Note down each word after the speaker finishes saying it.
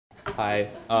Hi,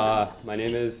 my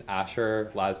name is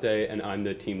Asher Lasday, and I'm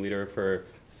the team leader for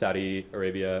Saudi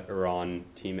Arabia, Iran,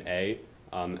 Team A,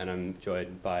 and I'm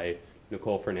joined by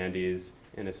Nicole Fernandez,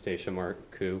 Anastasia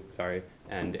Marcoux,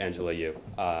 and Angela Yu.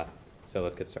 So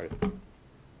let's get started.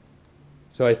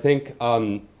 So I think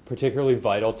particularly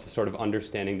vital to sort of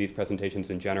understanding these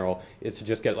presentations in general is to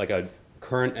just get like a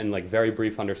current and like very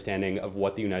brief understanding of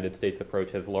what the United States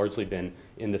approach has largely been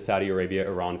in the Saudi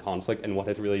Arabia-Iran conflict and what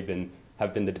has really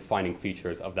have been the defining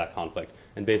features of that conflict.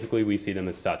 And basically we see them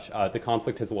as such. The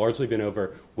conflict has largely been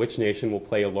over which nation will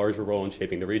play a larger role in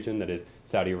shaping the region, that is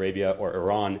Saudi Arabia or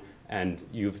Iran. And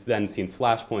you've then seen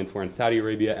flashpoints wherein Saudi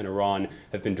Arabia and Iran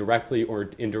have been directly or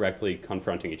indirectly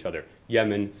confronting each other.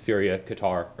 Yemen, Syria,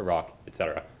 Qatar, Iraq,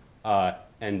 etc.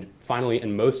 And finally,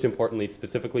 and most importantly,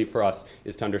 specifically for us,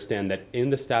 is to understand that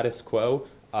in the status quo,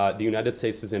 the United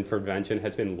States' intervention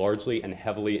has been largely and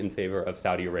heavily in favor of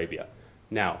Saudi Arabia.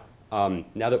 Now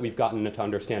that we've gotten to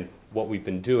understand what we've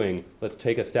been doing, let's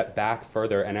take a step back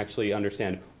further and actually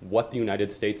understand what the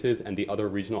United States is and the other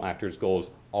regional actors' goals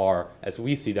are as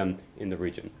we see them in the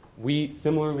region. We,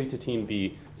 similarly to Team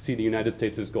B, see the United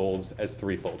States' goals as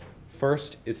threefold.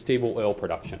 First is stable oil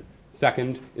production.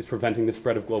 Second is preventing the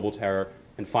spread of global terror.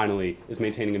 And finally is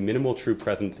maintaining a minimal troop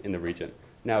presence in the region.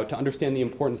 Now, to understand the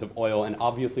importance of oil, and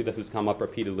obviously this has come up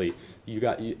repeatedly,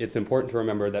 it's important to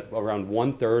remember that around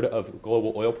 1/3 of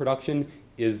global oil production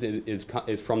is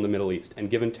from the Middle East. And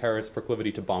given terrorist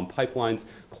proclivity to bomb pipelines,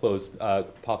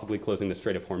 possibly closing the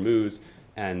Strait of Hormuz,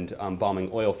 and bombing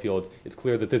oil fields, it's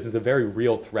clear that this is a very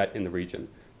real threat in the region.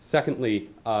 Secondly,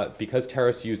 because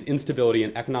terrorists use instability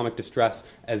and economic distress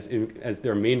as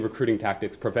their main recruiting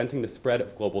tactics, preventing the spread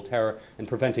of global terror and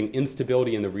preventing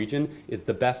instability in the region is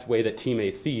the best way that Team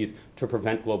A sees to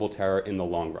prevent global terror in the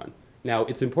long run. Now,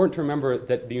 it's important to remember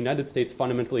that the United States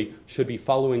fundamentally should be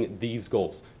following these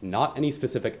goals, not any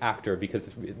specific actor,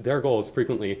 because their goals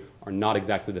frequently are not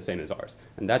exactly the same as ours.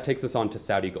 And that takes us on to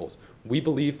Saudi goals. We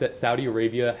believe that Saudi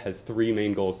Arabia has three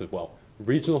main goals as well: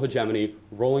 regional hegemony,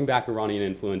 rolling back Iranian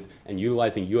influence, and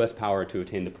utilizing US power to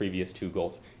attain the previous two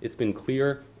goals. It's been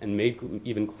clear and made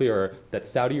even clearer that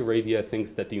Saudi Arabia thinks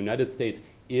that the United States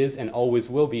is and always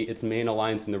will be its main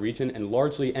alliance in the region, and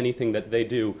largely anything that they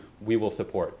do, we will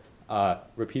support.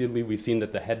 Repeatedly, we've seen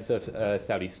that the heads of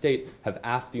Saudi state have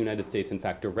asked the United States, in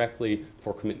fact, directly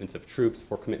for commitments of troops,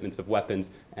 for commitments of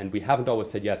weapons, and we haven't always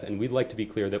said yes, and we'd like to be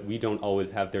clear that we don't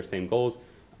always have their same goals.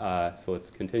 So let's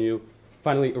continue.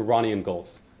 Finally, Iranian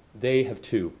goals. They have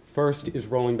two. First is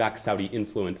rolling back Saudi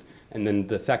influence, and then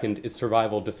the second is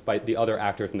survival despite the other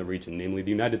actors in the region, namely the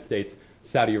United States,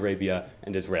 Saudi Arabia,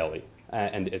 and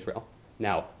Israel.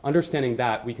 Now, understanding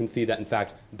that, we can see that, in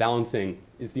fact, balancing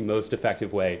is the most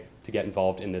effective way to get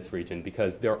involved in this region,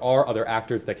 because there are other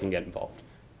actors that can get involved.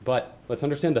 But let's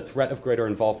understand the threat of greater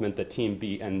involvement that Team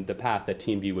B and the path that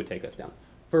Team B would take us down.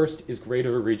 First is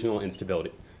greater regional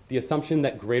instability. The assumption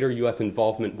that greater US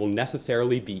involvement will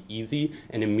necessarily be easy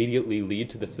and immediately lead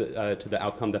to the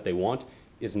outcome that they want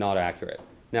is not accurate.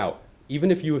 Now, even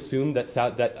if you assume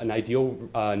that an ideal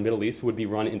Middle East would be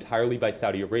run entirely by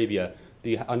Saudi Arabia,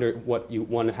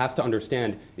 one has to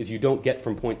understand is you don't get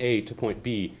from point A to point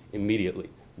B immediately.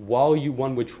 While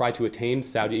one would try to attain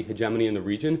Saudi hegemony in the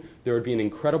region, there would be an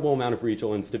incredible amount of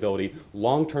regional instability,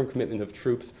 long-term commitment of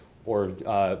troops or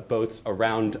boats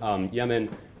around Yemen,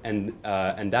 and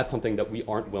that's something that we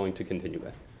aren't willing to continue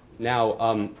with.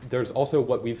 Now, there's also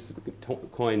what we've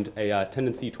coined a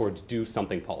tendency towards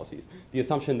do-something policies. The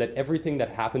assumption that everything that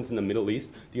happens in the Middle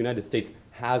East, the United States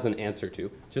has an answer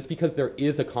to. Just because there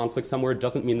is a conflict somewhere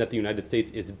doesn't mean that the United States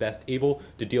is best able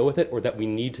to deal with it, or that we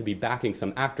need to be backing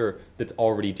some actor that's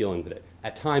already dealing with it.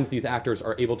 At times, these actors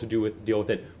are able to deal with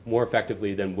it more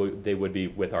effectively than they would be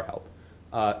with our help.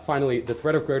 Finally, the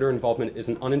threat of greater involvement is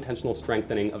an unintentional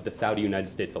strengthening of the Saudi-United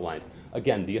States alliance.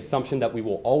 Again, the assumption that we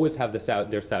will always have their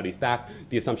Saudis back,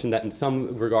 the assumption that in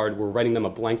some regard we're writing them a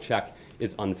blank check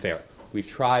is unfair. We've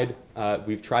tried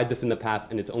this in the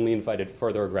past, and it's only invited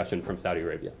further aggression from Saudi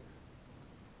Arabia.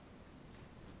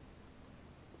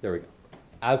 There we go.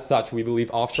 As such, we believe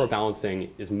offshore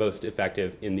balancing is most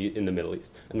effective in the Middle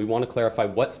East. And we want to clarify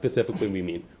what specifically we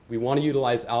mean. We want to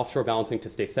utilize offshore balancing to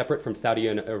stay separate from Saudi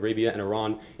Arabia and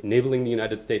Iran, enabling the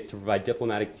United States to provide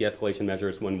diplomatic de-escalation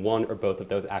measures when one or both of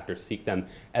those actors seek them,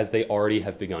 as they already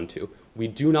have begun to. We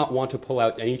do not want to pull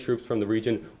out any troops from the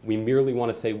region. We merely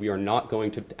want to say we are not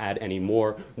going to add any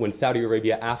more. When Saudi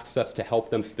Arabia asks us to help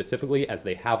them specifically, as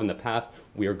they have in the past,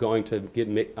 we are going to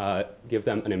give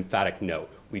them an emphatic no.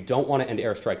 We don't want to end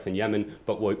airstrikes in Yemen,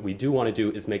 but what we do want to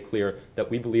do is make clear that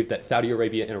we believe that Saudi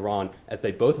Arabia and Iran, as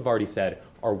they both have already said,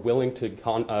 are willing to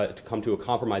come to a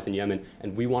compromise in Yemen,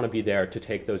 and we want to be there to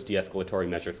take those de-escalatory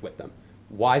measures with them.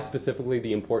 Why specifically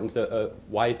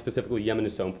Yemen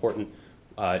is so important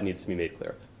needs to be made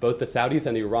clear. Both the Saudis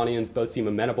and the Iranians both seem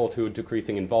amenable to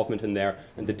decreasing involvement in there,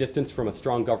 and the distance from a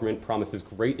strong government promises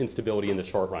great instability in the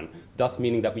short run, thus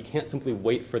meaning that we can't simply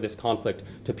wait for this conflict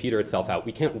to peter itself out.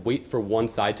 We can't wait for one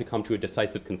side to come to a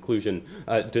decisive conclusion,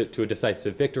 to a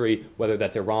decisive victory, whether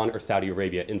that's Iran or Saudi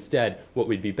Arabia. Instead, what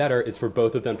would be better is for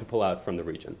both of them to pull out from the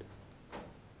region.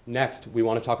 Next, we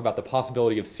want to talk about the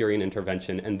possibility of Syrian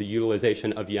intervention and the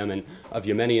utilization of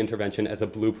Yemeni intervention as a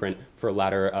blueprint for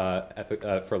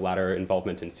latter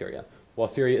involvement in Syria. While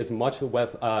Syria is much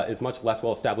less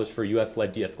well established for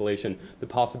US-led de-escalation, the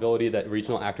possibility that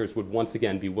regional actors would once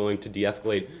again be willing to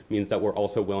de-escalate means that we're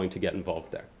also willing to get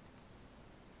involved there.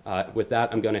 With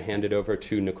that, I'm going to hand it over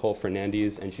to Nicole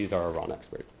Fernandez, and she's our Iran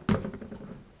expert.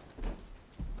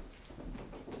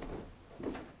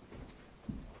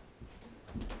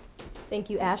 Thank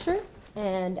you, Asher.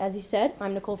 And as he said,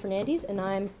 I'm Nicole Fernandez, and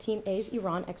I'm Team A's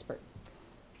Iran expert.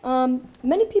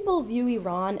 Many people view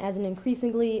Iran as an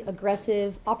increasingly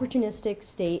aggressive, opportunistic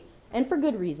state, and for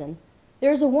good reason.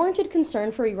 There is a warranted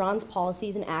concern for Iran's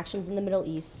policies and actions in the Middle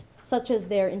East, such as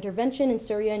their intervention in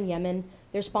Syria and Yemen,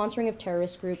 their sponsoring of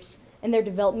terrorist groups, and their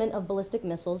development of ballistic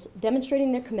missiles,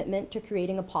 demonstrating their commitment to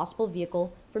creating a possible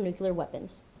vehicle for nuclear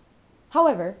weapons.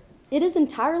 However, it is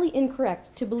entirely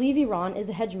incorrect to believe Iran is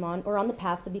a hegemon or on the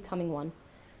path to becoming one.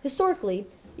 Historically,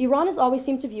 Iran has always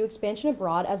seemed to view expansion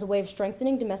abroad as a way of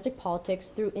strengthening domestic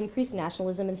politics through increased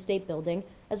nationalism and state building,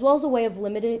 as well as a way of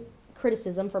limited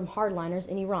criticism from hardliners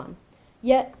in Iran.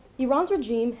 Yet, Iran's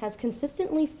regime has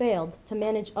consistently failed to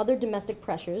manage other domestic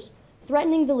pressures,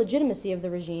 threatening the legitimacy of the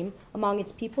regime among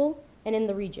its people and in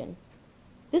the region.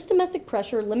 This domestic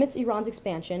pressure limits Iran's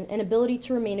expansion and ability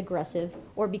to remain aggressive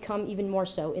or become even more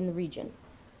so in the region.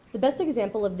 The best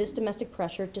example of this domestic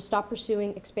pressure to stop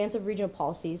pursuing expansive regional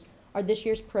policies are this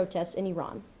year's protests in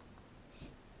Iran.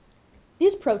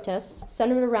 These protests,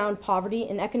 centered around poverty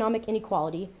and economic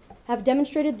inequality, have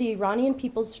demonstrated the Iranian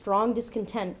people's strong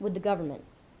discontent with the government.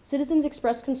 Citizens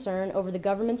expressed concern over the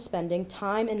government's spending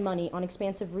time and money on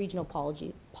expansive regional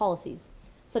policies,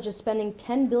 such as spending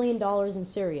 $10 billion in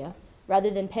Syria, rather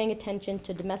than paying attention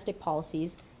to domestic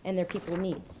policies and their people's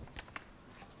needs.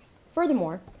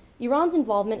 Furthermore, Iran's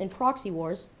involvement in proxy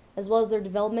wars, as well as their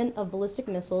development of ballistic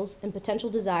missiles and potential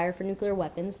desire for nuclear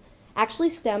weapons, actually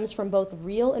stems from both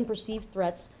real and perceived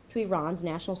threats to Iran's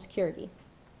national security.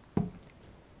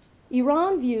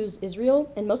 Iran views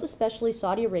Israel, and most especially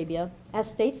Saudi Arabia,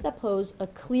 as states that pose a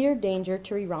clear danger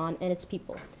to Iran and its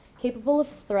people, capable of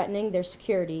threatening their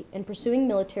security and pursuing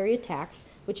military attacks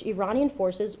which Iranian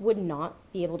forces would not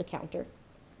be able to counter.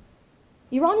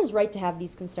 Iran is right to have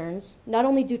these concerns, not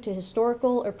only due to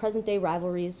historical or present-day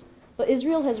rivalries, but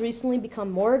Israel has recently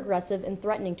become more aggressive and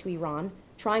threatening to Iran,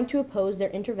 trying to oppose their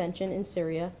intervention in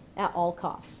Syria at all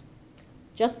costs.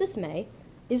 Just this May,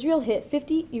 Israel hit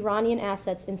 50 Iranian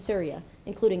assets in Syria,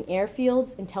 including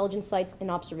airfields, intelligence sites,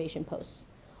 and observation posts.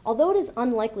 Although it is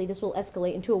unlikely this will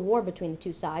escalate into a war between the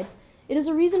two sides, it is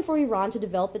a reason for Iran to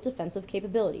develop its offensive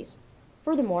capabilities.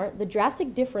 Furthermore, the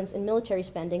drastic difference in military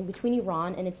spending between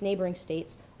Iran and its neighboring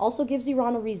states also gives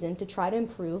Iran a reason to try to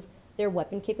improve their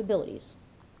weapon capabilities.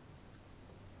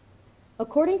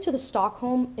 According to the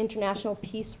Stockholm International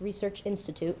Peace Research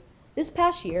Institute, this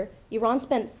past year, Iran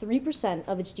spent 3%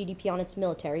 of its GDP on its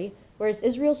military, whereas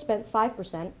Israel spent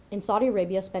 5% and Saudi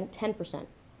Arabia spent 10%.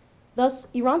 Thus,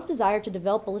 Iran's desire to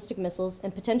develop ballistic missiles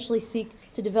and potentially seek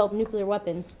to develop nuclear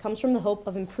weapons comes from the hope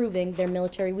of improving their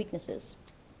military weaknesses.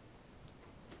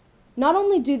 Not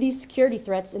only do these security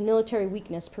threats and military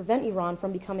weakness prevent Iran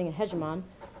from becoming a hegemon,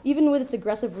 even with its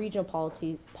aggressive regional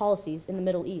policies in the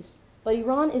Middle East, but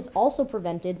Iran is also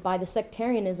prevented by the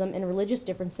sectarianism and religious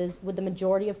differences with the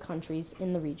majority of countries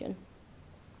in the region.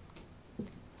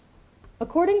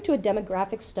 According to a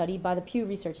demographic study by the Pew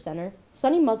Research Center,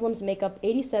 Sunni Muslims make up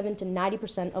 87 to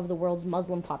 90% of the world's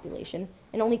Muslim population,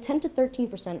 and only 10 to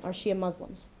 13% are Shia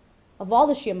Muslims. Of all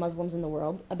the Shia Muslims in the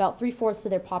world, about 3/4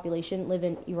 of their population live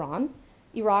in Iran,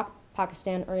 Iraq,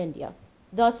 Pakistan, or India.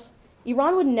 Thus,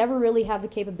 Iran would never really have the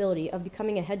capability of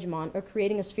becoming a hegemon or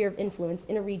creating a sphere of influence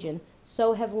in a region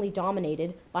so heavily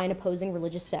dominated by an opposing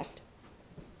religious sect.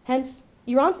 Hence,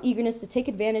 Iran's eagerness to take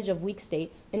advantage of weak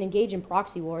states and engage in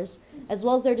proxy wars, as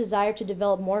well as their desire to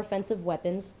develop more offensive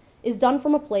weapons, is done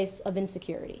from a place of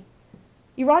insecurity.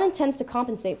 Iran intends to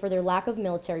compensate for their lack of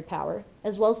military power,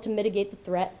 as well as to mitigate the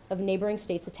threat of neighboring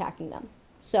states attacking them.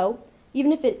 So,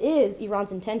 even if it is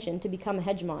Iran's intention to become a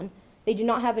hegemon, they do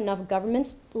not have enough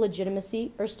government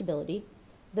legitimacy or stability,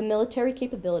 the military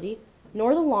capability,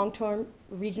 nor the long-term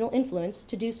regional influence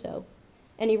to do so,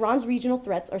 and Iran's regional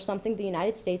threats are something the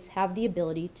United States have the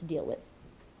ability to deal with.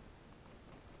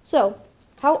 So,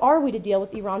 how are we to deal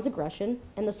with Iran's aggression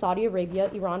and the Saudi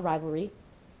Arabia-Iran rivalry,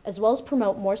 as well as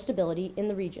promote more stability in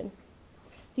the region?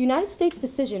 The United States'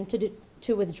 decision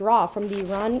to withdraw from the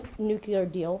Iran nuclear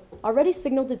deal already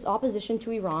signaled its opposition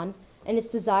to Iran and its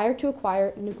desire to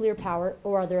acquire nuclear power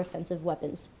or other offensive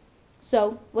weapons.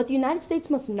 So, what the United States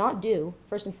must not do,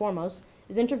 first and foremost,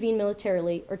 is intervene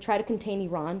militarily or try to contain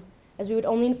Iran, as we would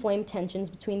only inflame tensions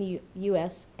between the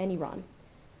U.S. and Iran.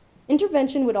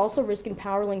 Intervention would also risk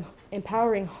empowering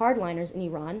hardliners in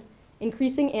Iran,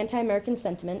 increasing anti-American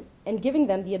sentiment, and giving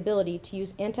them the ability to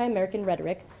use anti-American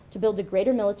rhetoric to build a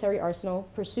greater military arsenal,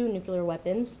 pursue nuclear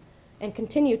weapons, and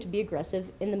continue to be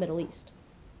aggressive in the Middle East.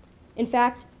 In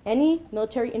fact, any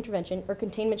military intervention or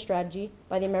containment strategy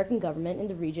by the American government in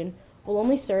the region will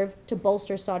only serve to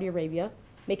bolster Saudi Arabia,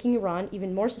 making Iran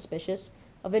even more suspicious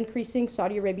of increasing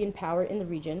Saudi Arabian power in the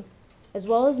region, as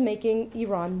well as making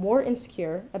Iran more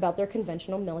insecure about their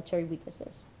conventional military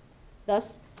weaknesses.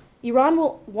 Thus, Iran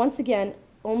will once again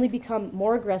only become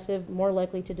more aggressive, more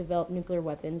likely to develop nuclear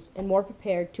weapons, and more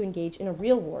prepared to engage in a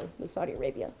real war with Saudi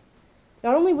Arabia.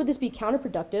 Not only would this be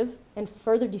counterproductive and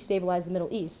further destabilize the Middle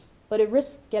East, but it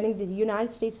risks getting the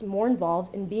United States more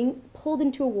involved in being pulled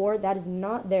into a war that is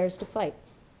not theirs to fight.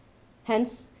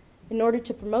 Hence, in order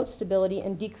to promote stability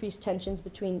and decrease tensions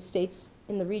between states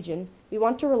in the region, we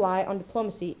want to rely on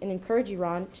diplomacy and encourage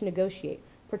Iran to negotiate,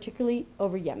 particularly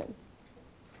over Yemen.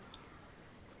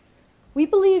 We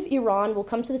believe Iran will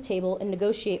come to the table and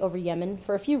negotiate over Yemen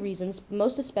for a few reasons,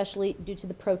 most especially due to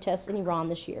the protests in Iran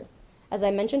this year. As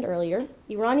I mentioned earlier,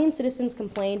 Iranian citizens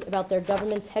complained about their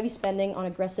government's heavy spending on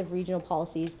aggressive regional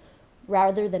policies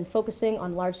rather than focusing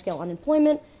on large-scale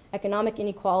unemployment, economic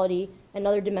inequality, and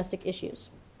other domestic issues.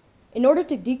 In order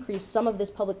to decrease some of this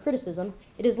public criticism,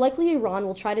 it is likely Iran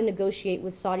will try to negotiate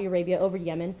with Saudi Arabia over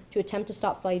Yemen to attempt to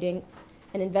stop fighting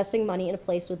and investing money in a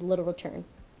place with little return.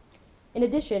 In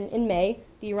addition, in May,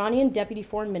 the Iranian deputy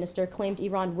foreign minister claimed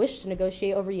Iran wished to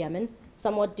negotiate over Yemen,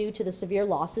 somewhat due to the severe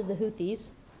losses the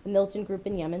Houthis, the militant group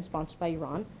in Yemen sponsored by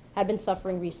Iran, had been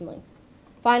suffering recently.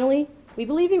 Finally, we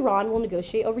believe Iran will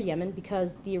negotiate over Yemen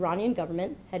because the Iranian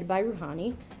government, headed by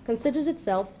Rouhani, considers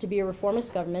itself to be a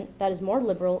reformist government that is more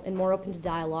liberal and more open to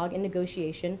dialogue and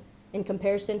negotiation in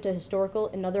comparison to historical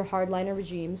and other hardliner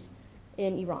regimes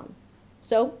in Iran.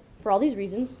 So, for all these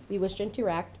reasons, we wish to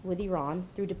interact with Iran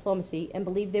through diplomacy and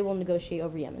believe they will negotiate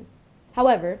over Yemen.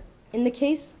 However, in the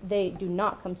case they do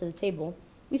not come to the table,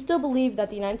 we still believe that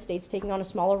the United States taking on a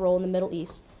smaller role in the Middle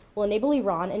East will enable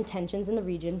Iran and tensions in the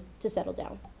region to settle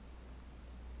down.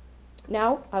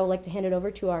 Now, I would like to hand it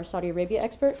over to our Saudi Arabia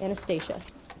expert, Anastasia.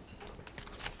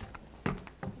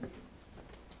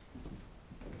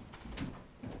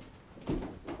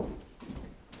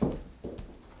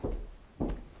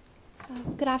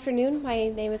 Good afternoon. My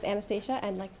name is Anastasia,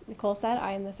 and like Nicole said,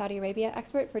 I am the Saudi Arabia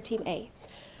expert for Team A.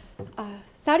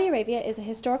 Saudi Arabia is a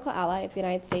historical ally of the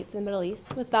United States in the Middle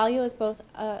East, with value as both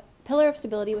a pillar of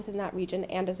stability within that region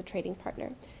and as a trading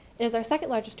partner. It is our second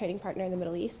largest trading partner in the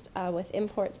Middle East, with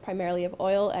imports primarily of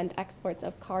oil and exports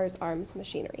of cars, arms,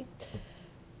 machinery.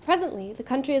 Presently, the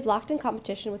country is locked in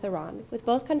competition with Iran, with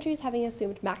both countries having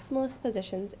assumed maximalist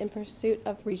positions in pursuit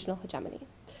of regional hegemony.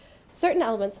 Certain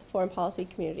elements of the foreign policy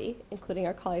community, including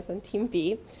our colleagues on Team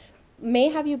B, may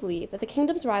have you believe that the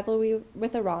kingdom's rivalry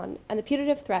with Iran and the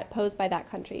putative threat posed by that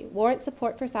country warrant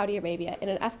support for Saudi Arabia in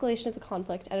an escalation of the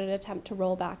conflict and an attempt to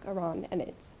roll back Iran and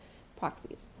its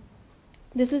proxies.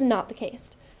 This is not the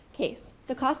case.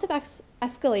 The cost of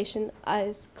escalation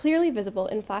is clearly visible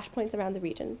in flashpoints around the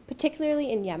region,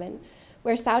 particularly in Yemen,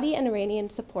 where Saudi and Iranian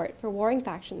support for warring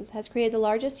factions has created the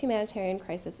largest humanitarian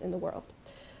crisis in the world.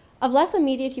 Of less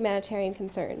immediate humanitarian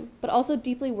concern, but also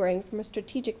deeply worrying from a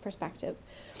strategic perspective,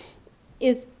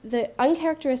 is the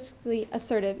uncharacteristically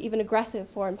assertive, even aggressive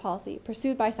foreign policy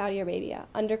pursued by Saudi Arabia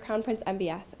under Crown Prince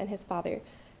MBS and his father,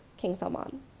 King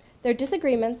Salman. Their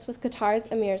disagreements with Qatar's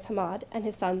Emir Hamad and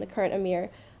his son, the current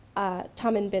Emir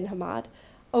Tamim bin Hamad,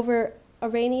 over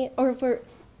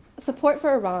support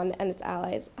for Iran and its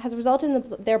allies has resulted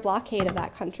in their blockade of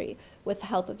that country with the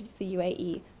help of the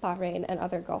UAE, Bahrain, and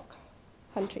other Gulf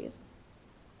countries.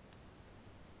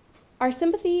 Our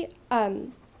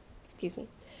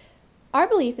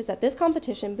belief is that this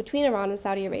competition between Iran and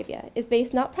Saudi Arabia is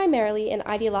based not primarily in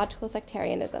ideological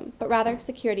sectarianism, but rather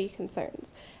security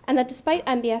concerns, and that despite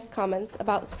MBS comments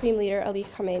about Supreme Leader Ali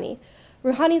Khamenei,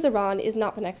 Rouhani's Iran is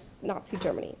not the next Nazi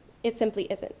Germany. It simply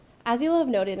isn't. As you will have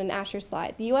noted in Asher's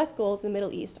slide, the U.S. goals in the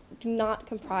Middle East do not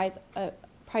comprise a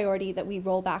priority that we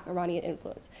roll back Iranian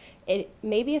influence. It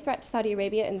may be a threat to Saudi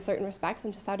Arabia in certain respects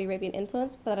and to Saudi Arabian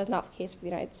influence, but that is not the case for the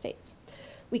United States.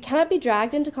 We cannot be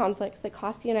dragged into conflicts that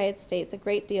cost the United States a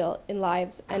great deal in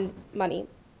lives and money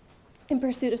in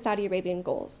pursuit of Saudi Arabian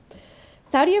goals.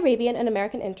 Saudi Arabian and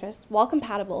American interests, while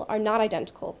compatible, are not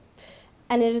identical,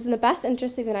 and it is in the best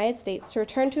interest of the United States to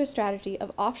return to a strategy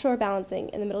of offshore balancing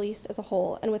in the Middle East as a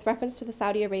whole, and with reference to the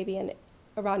Saudi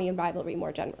Arabian-Iranian rivalry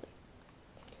more generally.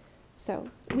 So,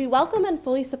 we welcome and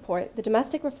fully support the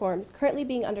domestic reforms currently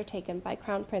being undertaken by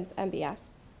Crown Prince MBS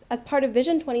as part of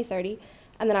Vision 2030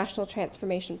 and the National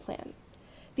Transformation Plan.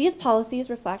 These policies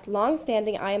reflect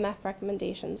long-standing IMF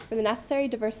recommendations for the necessary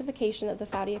diversification of the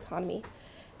Saudi economy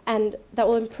and that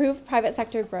will improve private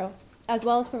sector growth, as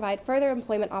well as provide further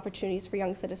employment opportunities for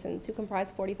young citizens who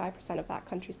comprise 45% of that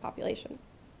country's population.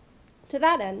 To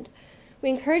that end, we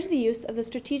encourage the use of the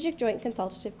Strategic Joint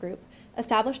Consultative Group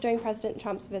established during President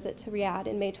Trump's visit to Riyadh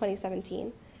in May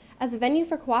 2017 as a venue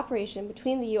for cooperation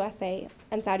between the USA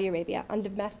and Saudi Arabia on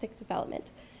domestic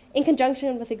development, in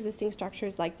conjunction with existing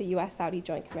structures like the US-Saudi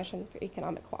Joint Commission for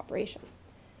Economic Cooperation.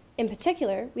 In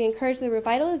particular, we encourage the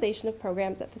revitalization of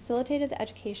programs that facilitated the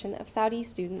education of Saudi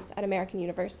students at American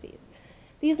universities.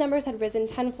 These numbers had risen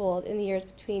tenfold in the years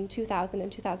between 2000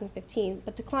 and 2015,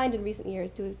 but declined in recent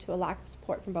years due to a lack of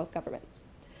support from both governments.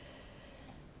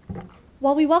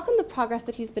 While we welcome the progress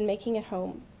that he's been making at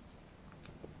home,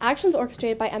 actions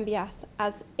orchestrated by MBS,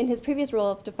 as in his previous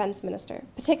role of defense minister,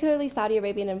 particularly Saudi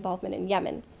Arabian involvement in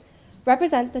Yemen,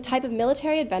 represent the type of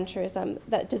military adventurism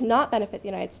that does not benefit the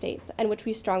United States and which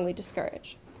we strongly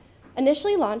discourage.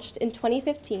 Initially launched in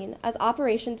 2015 as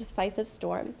Operation Decisive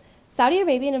Storm, Saudi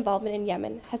Arabian involvement in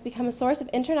Yemen has become a source of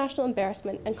international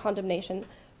embarrassment and condemnation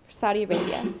for Saudi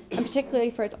Arabia, and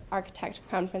particularly for its architect,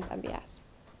 Crown Prince MBS.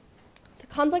 The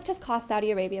conflict has cost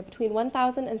Saudi Arabia between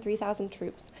 1,000 and 3,000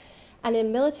 troops, and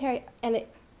it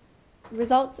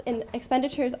results in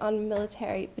expenditures on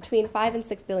military between $5 and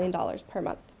 $6 billion per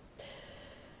month.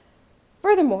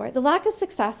 Furthermore, the lack of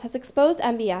success has exposed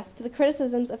MBS to the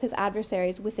criticisms of his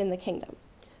adversaries within the kingdom.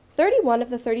 31 of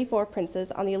the 34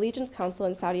 princes on the Allegiance Council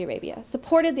in Saudi Arabia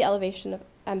supported the elevation of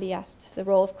MBS to the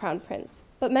role of crown prince,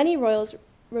 but many royals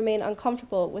remain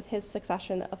uncomfortable with his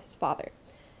succession of his father.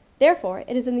 Therefore,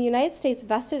 it is in the United States'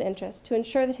 vested interest to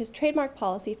ensure that his trademark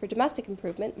policy for domestic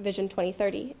improvement, Vision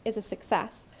 2030, is a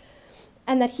success,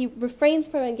 and that he refrains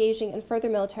from engaging in further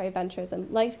military adventurism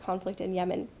like the conflict in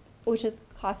Yemen, which has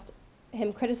cost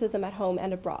him criticism at home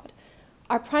and abroad.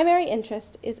 Our primary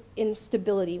interest is in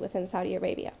stability within Saudi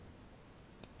Arabia.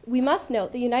 We must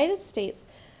note the United States'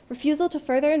 refusal to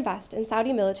further invest in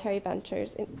Saudi military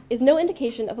ventures is no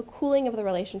indication of a cooling of the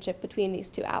relationship between these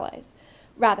two allies.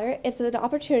 Rather, it's an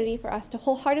opportunity for us to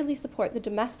wholeheartedly support the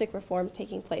domestic reforms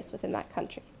taking place within that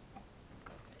country.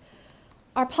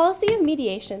 Our policy of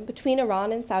mediation between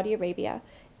Iran and Saudi Arabia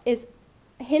is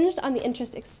hinged on the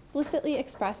interest explicitly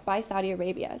expressed by Saudi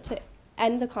Arabia to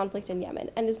end the conflict in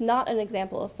Yemen, and is not an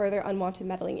example of further unwanted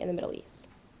meddling in the Middle East.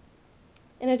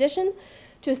 In addition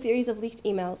to a series of leaked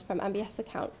emails from MBS'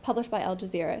 account published by Al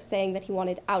Jazeera saying that he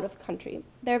wanted out of the country,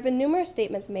 there have been numerous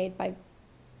statements made by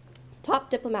top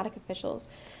diplomatic officials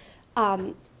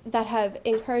that have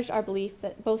encouraged our belief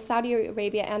that both Saudi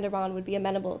Arabia and Iran would be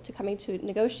amenable to coming to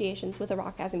negotiations with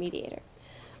Iraq as a mediator.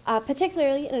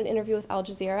 Particularly in an interview with Al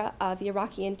Jazeera, the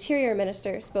Iraqi interior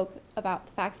minister spoke about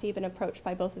the fact that he'd been approached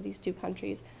by both of these two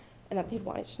countries and that they'd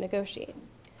wanted to negotiate.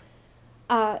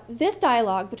 This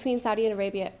dialogue between Saudi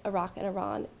Arabia, Iraq, and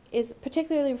Iran is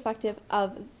particularly reflective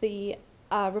of the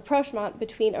rapprochement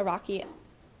between Iraqi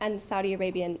and Saudi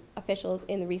Arabian officials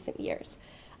in the recent years.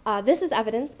 This is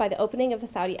evidenced by the opening of the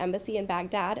Saudi embassy in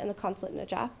Baghdad and the consulate in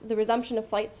Najaf, the resumption of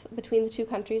flights between the two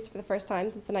countries for the first time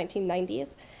since the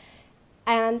 1990s,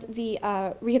 and the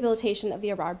rehabilitation of the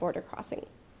Arar border crossing.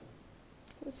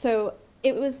 So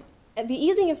the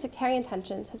easing of sectarian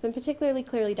tensions has been particularly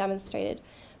clearly demonstrated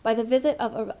by the visit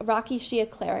of Iraqi Shia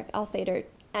cleric al-Sadr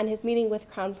and his meeting with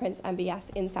Crown Prince MBS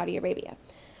in Saudi Arabia.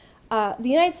 The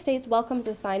United States welcomes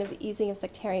a sign of the easing of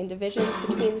sectarian divisions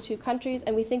between the two countries,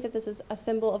 and we think that this is a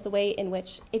symbol of the way in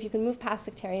which, if you can move past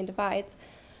sectarian divides,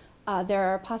 there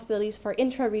are possibilities for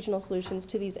intra-regional solutions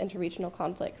to these interregional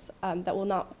conflicts that will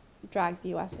not drag the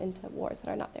U.S. into wars that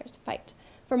are not theirs to fight.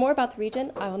 For more about the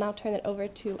region, I will now turn it over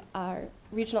to our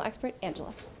regional expert,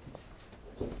 Angela.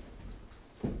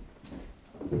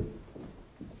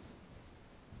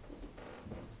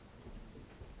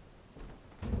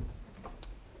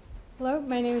 Hello,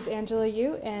 my name is Angela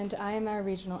Yu, and I am our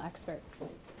regional expert.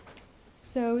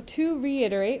 So to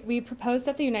reiterate, we propose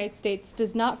that the United States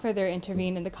does not further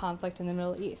intervene in the conflict in the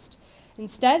Middle East.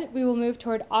 Instead, we will move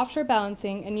toward offshore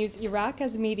balancing and use Iraq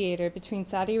as a mediator between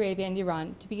Saudi Arabia and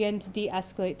Iran to begin to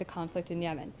de-escalate the conflict in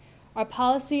Yemen. Our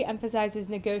policy emphasizes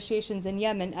negotiations in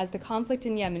Yemen as the conflict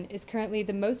in Yemen is currently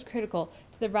the most critical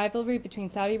to the rivalry between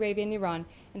Saudi Arabia and Iran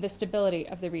and the stability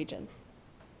of the region.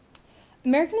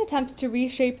 American attempts to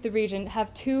reshape the region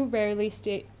have two rarely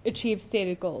achieved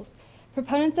stated goals.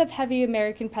 Proponents of heavy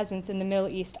American presence in the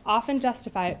Middle East often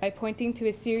justify it by pointing to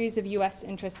a series of U.S.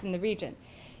 interests in the region.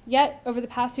 Yet, over the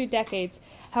past few decades,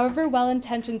 however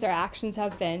well-intentioned our actions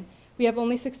have been, we have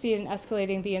only succeeded in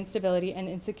escalating the instability and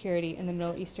insecurity in the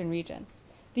Middle Eastern region.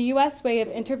 The U.S. way of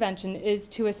intervention is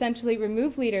to essentially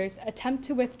remove leaders, attempt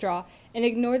to withdraw, and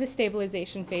ignore the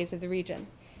stabilization phase of the region.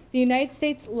 The United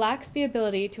States lacks the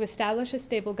ability to establish a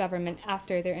stable government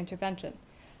after their intervention.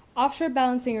 Offshore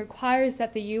balancing requires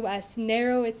that the U.S.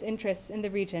 narrow its interests in the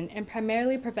region and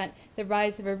primarily prevent the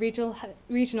rise of a regional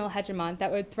hegemon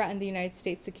that would threaten the United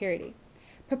States' security.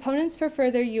 Proponents for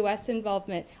further U.S.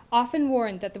 involvement often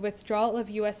warn that the withdrawal of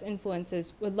U.S.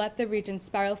 influences would let the region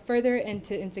spiral further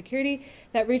into insecurity,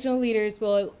 that regional leaders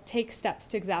will take steps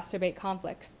to exacerbate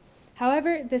conflicts.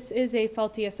 However, this is a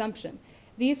faulty assumption.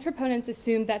 These proponents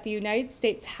assume that the United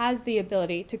States has the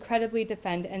ability to credibly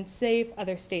defend and save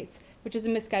other states, which is a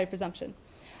misguided presumption.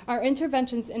 Our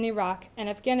interventions in Iraq and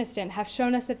Afghanistan have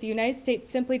shown us that the United States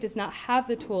simply does not have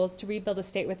the tools to rebuild a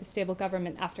state with a stable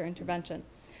government after intervention.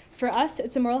 For us,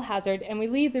 it's a moral hazard, and we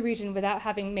leave the region without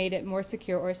having made it more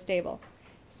secure or stable.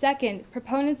 Second,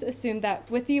 proponents assume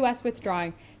that with the U.S.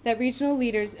 withdrawing, that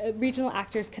regional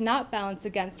actors cannot balance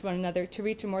against one another to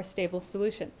reach a more stable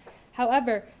solution.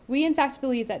 However, we in fact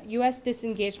believe that U.S.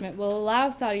 disengagement will allow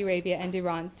Saudi Arabia and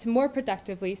Iran to more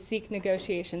productively seek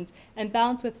negotiations and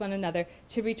balance with one another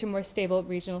to reach a more stable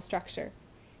regional structure.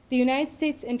 The United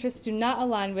States' interests do not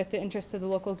align with the interests of the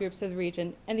local groups of the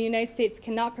region, and the United States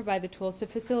cannot provide the tools to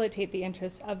facilitate the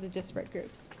interests of the disparate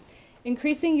groups.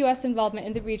 Increasing U.S. involvement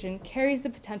in the region carries the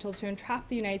potential to entrap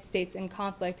the United States in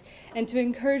conflict and to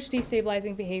encourage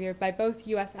destabilizing behavior by both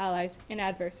U.S. allies and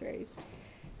adversaries.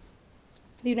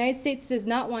 The United States does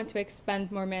not want to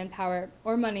expend more manpower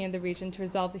or money in the region to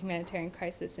resolve the humanitarian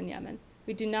crisis in Yemen.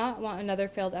 We do not want another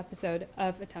failed episode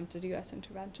of attempted U.S.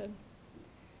 intervention.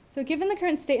 So given the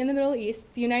current state in the Middle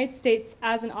East, the United States,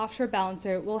 as an offshore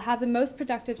balancer, will have the most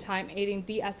productive time aiding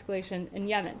de-escalation in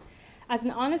Yemen. As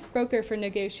an honest broker for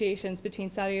negotiations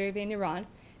between Saudi Arabia and Iran,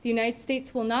 the United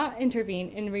States will not intervene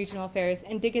in regional affairs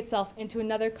and dig itself into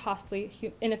another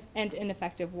costly and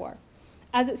ineffective war.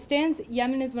 As it stands,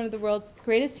 Yemen is one of the world's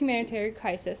greatest humanitarian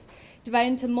crises, divided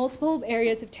into multiple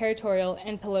areas of territorial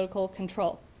and political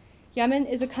control. Yemen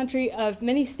is a country of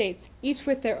many states, each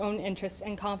with their own interests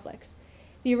and conflicts.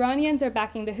 The Iranians are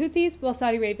backing the Houthis, while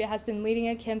Saudi Arabia has been leading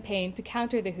a campaign to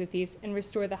counter the Houthis and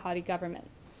restore the Hadi government.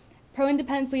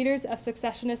 Pro-independence leaders of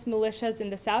secessionist militias in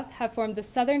the south have formed the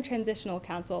Southern Transitional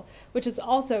Council, which is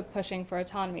also pushing for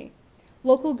autonomy.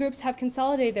 Local groups have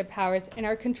consolidated their powers and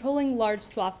are controlling large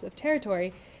swaths of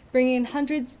territory, bringing in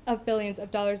hundreds of billions of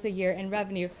dollars a year in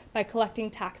revenue by collecting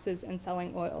taxes and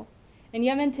selling oil. In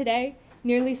Yemen today,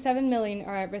 nearly 7 million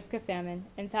are at risk of famine,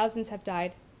 and thousands have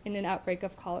died in an outbreak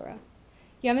of cholera.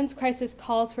 Yemen's crisis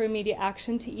calls for immediate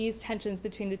action to ease tensions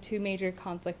between the two major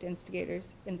conflict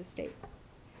instigators in the state.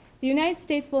 The United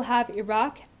States will have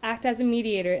Iraq act as a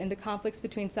mediator in the conflicts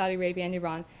between Saudi Arabia and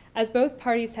Iran, as both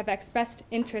parties have expressed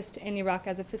interest in Iraq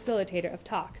as a facilitator of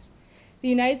talks. The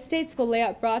United States will lay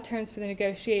out broad terms for the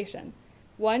negotiation.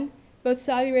 1. Both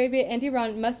Saudi Arabia and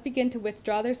Iran must begin to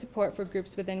withdraw their support for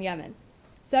groups within Yemen.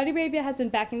 Saudi Arabia has been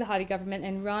backing the Hadi government,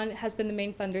 and Iran has been the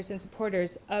main funders and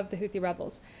supporters of the Houthi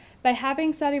rebels. By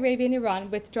having Saudi Arabia and Iran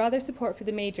withdraw their support for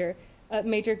the major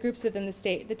groups within the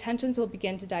state, the tensions will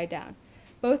begin to die down.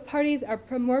 Both parties are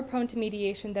more prone to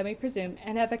mediation than we presume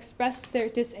and have expressed their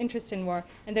disinterest in war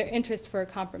and their interest for a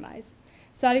compromise.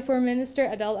 Saudi Foreign Minister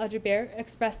Adel Al-Jubeir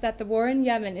expressed that the war in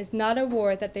Yemen is not a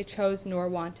war that they chose nor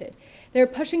wanted. They're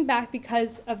pushing back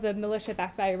because of the militia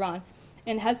backed by Iran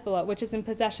and Hezbollah, which is in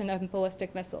possession of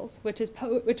ballistic missiles,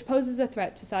 which poses a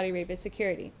threat to Saudi Arabia's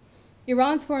security.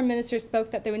 Iran's foreign minister spoke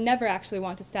that they would never actually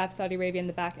want to stab Saudi Arabia in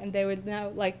the back, and they would now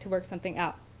like to work something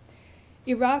out.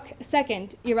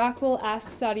 Second, Iraq will ask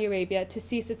Saudi Arabia to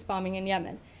cease its bombing in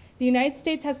Yemen. The United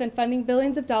States has been funding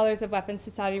billions of dollars of weapons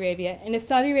to Saudi Arabia, and if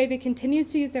Saudi Arabia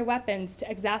continues to use their weapons to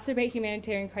exacerbate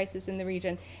humanitarian crisis in the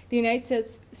region, the United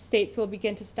States will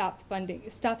begin to stop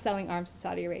selling arms to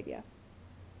Saudi Arabia.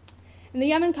 In the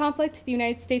Yemen conflict, the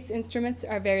United States' instruments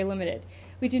are very limited.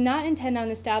 We do not intend on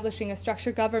establishing a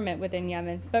structured government within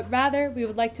Yemen, but rather we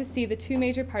would like to see the two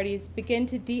major parties begin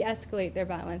to de-escalate their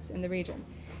violence in the region.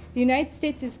 The United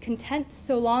States is content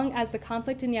so long as the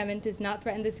conflict in Yemen does not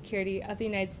threaten the security of the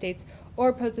United States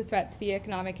or pose a threat to the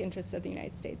economic interests of the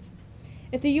United States.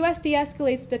 If the U.S.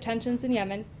 de-escalates the tensions in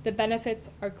Yemen, the benefits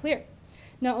are clear.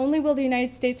 Not only will the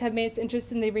United States have made its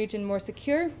interests in the region more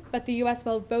secure, but the U.S.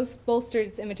 will both bolster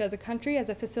its image as a country as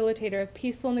a facilitator of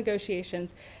peaceful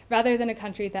negotiations rather than a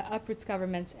country that uproots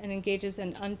governments and engages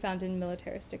in unfounded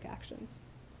militaristic actions.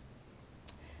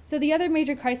 So the other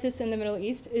major crisis in the Middle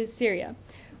East is Syria.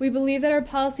 We believe that our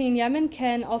policy in Yemen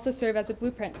can also serve as a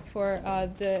blueprint for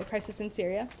the crisis in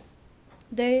Syria.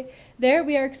 There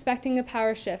we are expecting a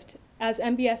power shift, as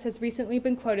MBS has recently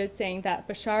been quoted saying that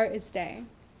Bashar is staying.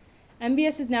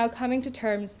 MBS is now coming to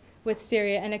terms with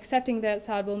Syria and accepting that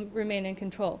Assad will remain in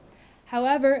control.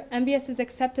 However, MBS's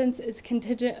acceptance is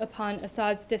contingent upon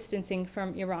Assad's distancing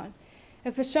from Iran.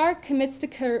 If Bashar commits to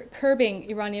curbing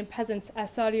Iranian presence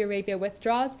as Saudi Arabia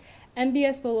withdraws,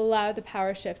 MBS will allow the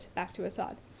power shift back to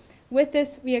Assad. With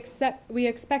this, we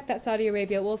expect that Saudi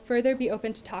Arabia will further be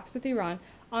open to talks with Iran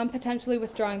on potentially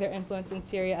withdrawing their influence in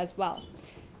Syria as well.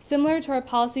 Similar to our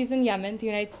policies in Yemen, the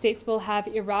United States will have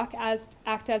Iraq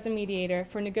act as a mediator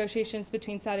for negotiations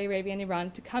between Saudi Arabia and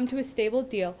Iran to come to a stable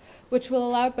deal, which will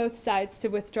allow both sides to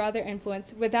withdraw their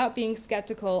influence without being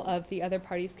skeptical of the other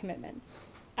party's commitment.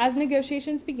 As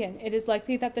negotiations begin, it is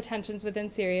likely that the tensions within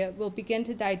Syria will begin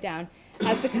to die down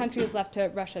as the country is left to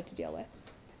Russia to deal with.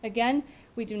 Again,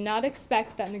 we do not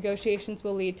expect that negotiations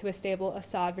will lead to a stable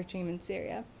Assad regime in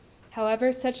Syria.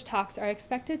 However, such talks are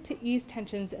expected to ease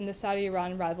tensions in the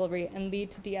Saudi-Iran rivalry and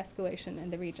lead to de-escalation in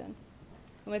the region.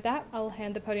 And with that, I'll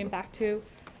hand the podium back to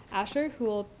Asher, who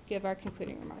will give our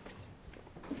concluding remarks.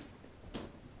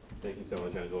 Thank you so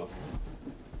much, Angela.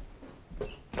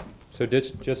 So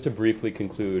just to briefly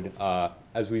conclude,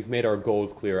 as we've made our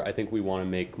goals clear, I think we want to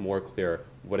make more clear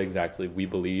what exactly we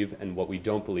believe and what we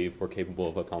don't believe we're capable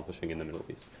of accomplishing in the Middle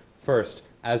East. First,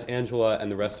 as Angela and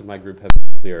the rest of my group have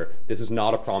made clear, this is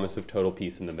not a promise of total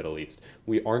peace in the Middle East.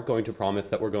 We aren't going to promise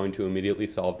that we're going to immediately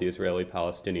solve the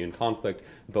Israeli-Palestinian conflict,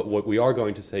 but what we are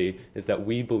going to say is that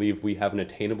we believe we have an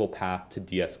attainable path to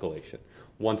de-escalation.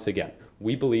 Once again,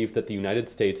 we believe that the United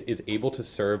States is able to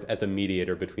serve as a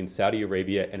mediator between Saudi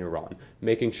Arabia and Iran,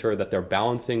 making sure that they're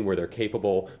balancing where they're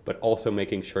capable, but also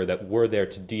making sure that we're there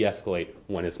to de-escalate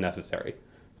when it's necessary.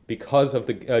 Because of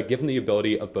given the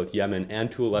ability of both Yemen and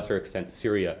to a lesser extent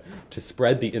Syria to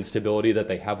spread the instability that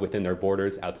they have within their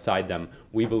borders outside them,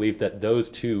 we believe that those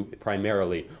two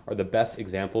primarily are the best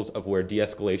examples of where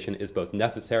de-escalation is both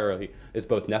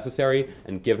necessary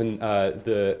and given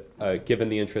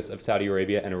the interests of Saudi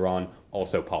Arabia and Iran,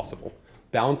 also possible.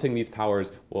 Balancing these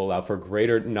powers will allow for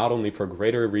not only for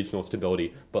greater regional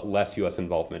stability, but less U.S.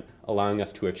 involvement, allowing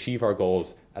us to achieve our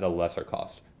goals at a lesser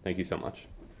cost. Thank you so much.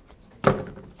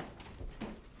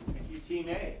 Thank you, Team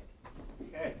A.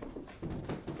 Okay.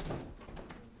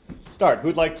 Start.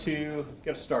 Who'd like to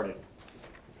get us started?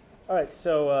 All right,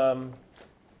 so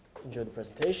enjoyed the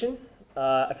presentation.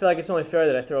 I feel like it's only fair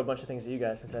that I throw a bunch of things at you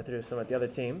guys since I threw some at the other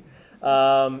team.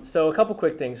 So a couple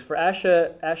quick things. For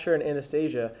Asher and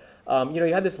Anastasia,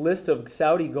 you had this list of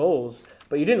Saudi goals,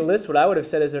 but you didn't list what I would have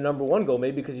said as their number one goal,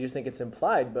 maybe because you just think it's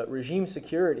implied, but regime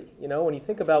security. When you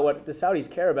think about what the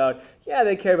Saudis care about, yeah,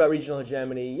 they care about regional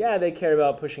hegemony, yeah, they care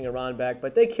about pushing Iran back,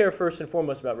 but they care first and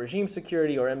foremost about regime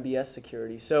security or MBS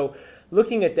security. So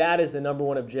looking at that as the number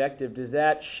one objective, does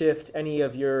that shift any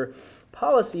of your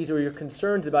policies or your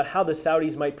concerns about how the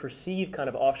Saudis might perceive kind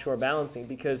of offshore balancing?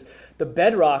 Because the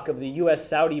bedrock of the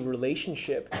U.S.-Saudi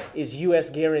relationship is U.S.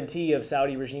 guarantee of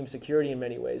Saudi regime security in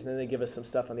many ways, and then they give us some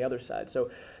stuff on the other side. So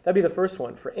that'd be the first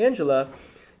one. For Angela,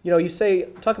 you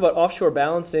talk about offshore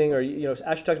balancing, or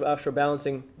Asher talked about offshore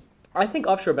balancing. I think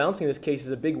offshore balancing in this case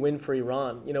is a big win for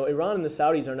Iran. Iran and the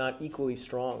Saudis are not equally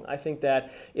strong. I think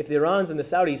that if the Irans and the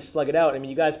Saudis slug it out,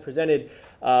 you guys presented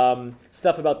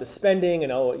stuff about the spending,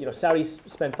 and Saudis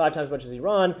spend 5 times as much as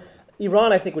Iran.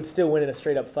 Iran, I think, would still win in a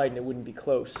straight-up fight, and it wouldn't be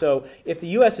close. So if the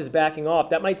U.S. is backing off,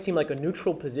 that might seem like a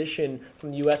neutral position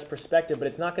from the U.S. perspective, but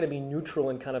it's not going to be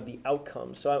neutral in kind of the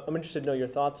outcome. So I'm interested to know your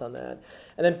thoughts on that.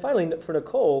 And then finally, for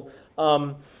Nicole,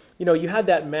 you had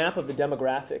that map of the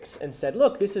demographics and said,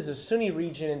 look, this is a Sunni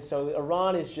region, and so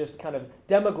Iran is just kind of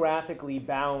demographically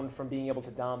bound from being able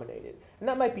to dominate it. And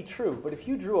that might be true, but if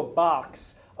you drew a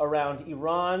box around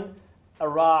Iran,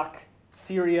 Iraq,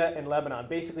 Syria, and Lebanon,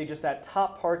 basically just that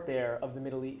top part there of the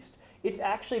Middle East, it's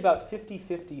actually about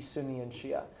 50-50 Sunni and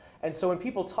Shia. And so when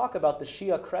people talk about the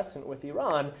Shia crescent with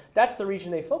Iran, that's the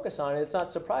region they focus on. And it's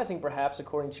not surprising, perhaps,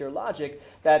 according to your logic,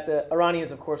 that the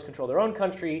Iranians, of course, control their own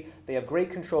country. They have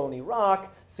great control in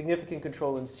Iraq, significant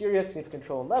control in Syria, significant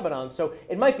control in Lebanon. So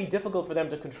it might be difficult for them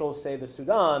to control, say, the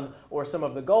Sudan or some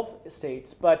of the Gulf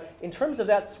states. But in terms of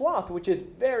that swath, which is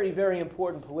very, very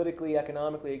important politically,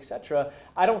 economically, etc.,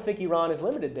 I don't think Iran is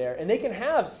limited there. And they can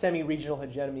have semi-regional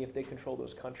hegemony if they control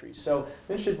those countries. So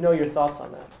they should know your thoughts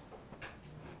on that.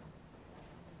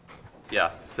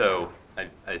 Yeah, so I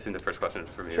assume the first question is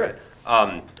for me, Sure. right?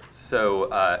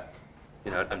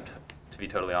 You know, to be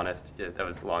totally honest, that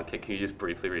was long. Can you just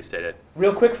briefly restate it?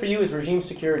 Real quick for you is regime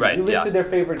security. Right, you listed yeah. their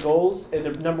favorite goals,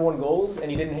 their number one goals,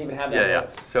 and you didn't even have that Yeah.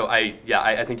 list. So I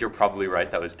think you're probably right.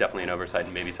 That was definitely an oversight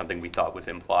and maybe something we thought was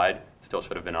implied. Still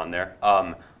should have been on there.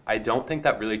 I don't think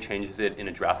that really changes it in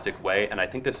a drastic way, and I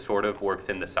think this sort of works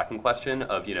in the second question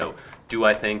of, you know, do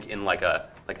I think in like a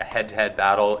head-to-head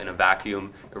battle in a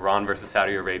vacuum, Iran versus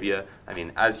Saudi Arabia? I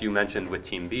mean, as you mentioned with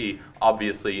Team B,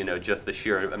 obviously, you know, just the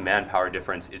sheer manpower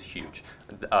difference is huge.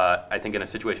 I think in a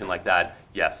situation like that,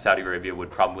 yes, Saudi Arabia would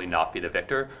probably not be the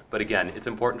victor. But again, it's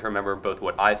important to remember both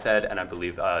what I said, and I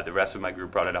believe the rest of my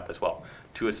group brought it up as well.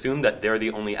 To assume that they're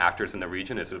the only actors in the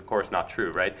region is, of course, not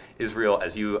true, right? Israel,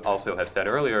 as you also have said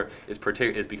earlier, is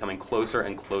becoming closer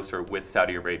and closer with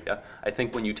Saudi Arabia. I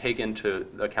think when you take into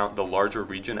account the larger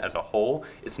region as a whole,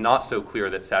 it's not so clear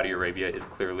that Saudi Arabia is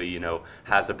clearly, you know,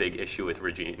 has a big issue with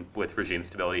regime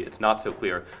stability. It's not so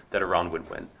clear that Iran would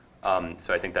win.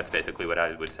 So I think that's basically what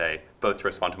I would say, both to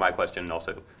respond to my question and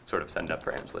also sort of send up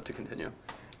for Angela to continue.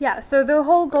 Yeah, so the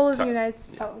whole goal of the Sorry. United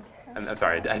States. Oh. I'm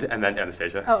sorry, I meant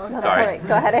Anastasia. Oh, No, sorry. that's all right.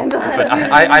 Go ahead, Angela. But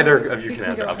either of you can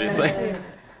answer, obviously.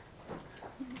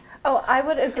 Oh, I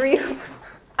would agree.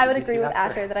 I would agree with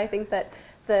Asher that I think that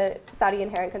the Saudi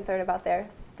inherent concern about their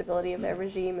stability of their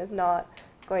regime is not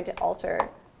going to alter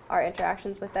our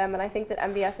interactions with them. And I think that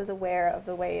MBS is aware of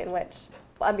the way in which,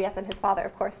 well, MBS and his father,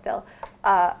 of course, still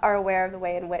are aware of the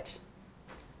way in which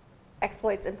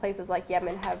exploits in places like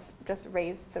Yemen have just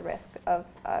raised the risk of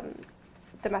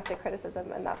domestic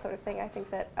criticism and that sort of thing. I think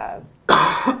that,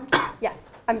 yes,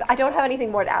 I don't have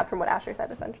anything more to add from what Asher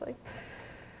said, essentially.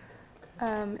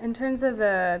 In terms of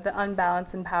the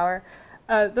unbalance in power,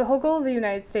 the whole goal of the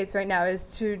United States right now is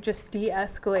to just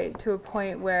de-escalate to a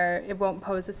point where it won't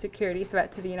pose a security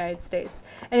threat to the United States.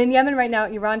 And in Yemen right now,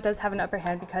 Iran does have an upper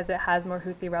hand because it has more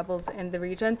Houthi rebels in the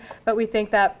region. But we think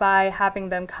that by having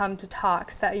them come to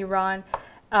talks, that Iran,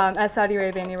 as Saudi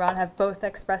Arabia and Iran have both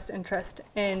expressed interest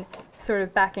in sort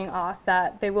of backing off,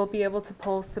 that they will be able to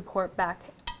pull support back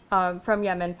from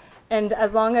Yemen. And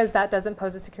as long as that doesn't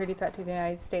pose a security threat to the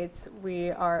United States,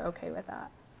 we are okay with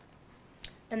that.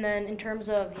 And then in terms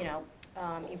of, you know,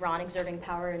 Iran exerting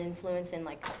power and influence in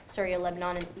like Syria,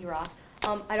 Lebanon, and Iraq,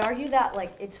 I'd argue that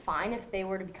like it's fine if they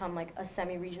were to become like a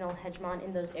semi-regional hegemon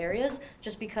in those areas,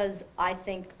 just because I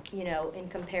think, you know, in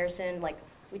comparison, like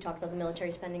we talked about the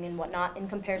military spending and whatnot, in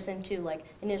comparison to like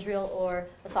in Israel or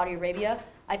Saudi Arabia,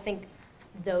 I think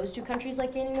those two countries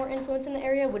like gaining more influence in the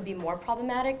area would be more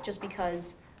problematic, just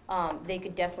because they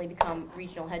could definitely become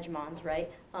regional hegemons, right?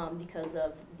 Because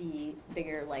of the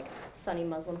bigger like Sunni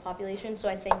Muslim population. So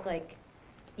I think like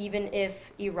even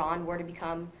if Iran were to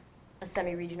become a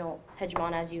semi-regional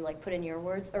hegemon, as you like put in your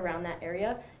words, around that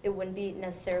area, it wouldn't be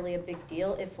necessarily a big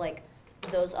deal if like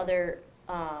those other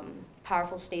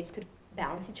powerful states could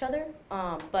balance each other.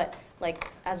 But like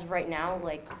as of right now,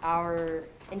 like our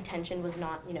intention was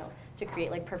not, you know, to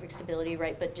create like perfect stability,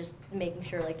 right? But just making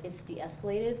sure like it's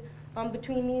de-escalated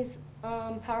between these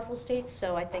powerful states.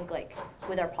 So I think like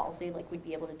with our policy, like we'd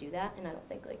be able to do that, and I don't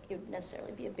think like it would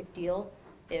necessarily be a big deal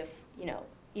if, you know,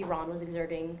 Iran was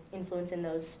exerting influence in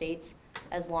those states,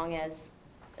 as long as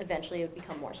eventually it would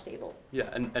become more stable. Yeah,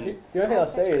 and The only thing I'll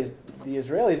say is the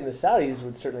Israelis and the Saudis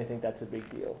would certainly think that's a big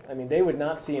deal. I mean, they would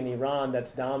not see an Iran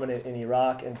that's dominant in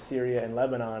Iraq and Syria and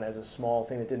Lebanon as a small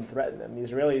thing that didn't threaten them. The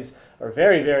Israelis are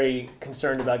very, very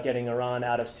concerned about getting Iran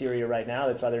out of Syria right now.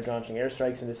 That's why they're launching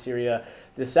airstrikes into Syria.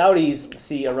 The Saudis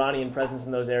see Iranian presence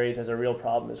in those areas as a real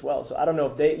problem as well. So I don't know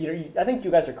if they, you know, I think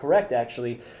you guys are correct,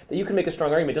 actually, that you can make a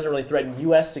strong argument. It doesn't really threaten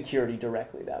U.S. security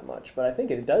directly that much, but I think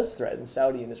it does threaten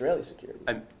Saudi and Israeli security.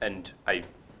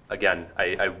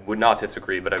 I would not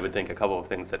disagree, but I would think a couple of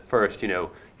things. That first, you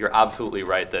know, you're absolutely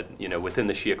right that, you know, within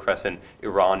the Shia crescent,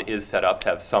 Iran is set up to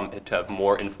have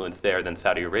more influence there than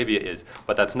Saudi Arabia is.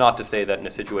 But that's not to say that in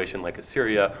a situation like a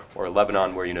Syria or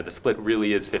Lebanon, where, you know, the split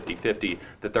really is 50-50,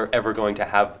 that they're ever going to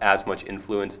have as much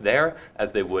influence there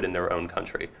as they would in their own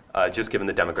country, just given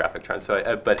the demographic trends. So,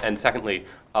 and secondly,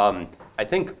 I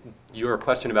think your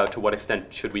question about to what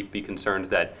extent should we be concerned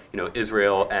that, you know,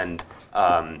 Israel and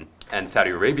and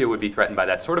Saudi Arabia would be threatened by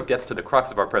that sort of gets to the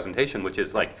crux of our presentation, which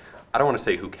is like, I don't want to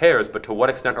say who cares, but to what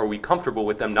extent are we comfortable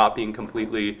with them not being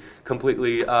completely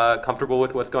comfortable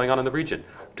with what's going on in the region?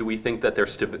 Do we think that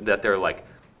they're like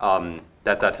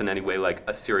that's in any way like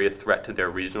a serious threat to their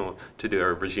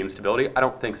regime stability? I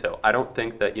don't think so. I don't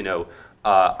think that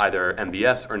either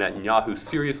MBS or Netanyahu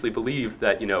seriously believe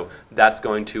that that's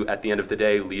going to, at the end of the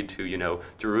day, lead to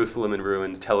Jerusalem in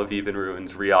ruins, Tel Aviv in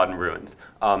ruins, Riyadh in ruins.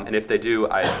 And if they do,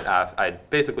 I'd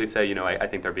basically say I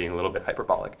think they're being a little bit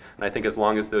hyperbolic. And I think as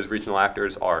long as those regional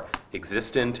actors are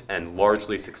existent and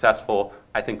largely successful,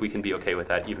 I think we can be okay with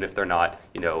that, even if they're not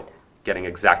getting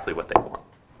exactly what they want.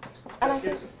 And I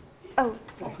think, oh,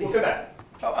 sorry. We'll go back.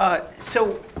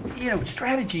 So,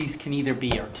 strategies can either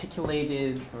be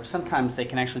articulated or sometimes they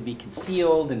can actually be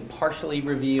concealed and partially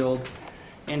revealed.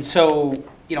 And so,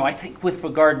 I think with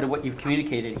regard to what you've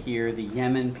communicated here, the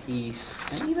Yemen piece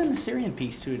and even the Syrian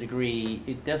piece to a degree,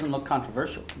 it doesn't look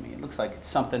controversial to me. It looks like it's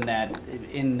something that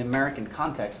in the American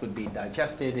context would be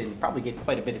digested and probably get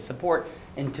quite a bit of support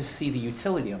and to see the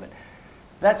utility of it.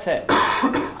 That said,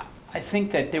 I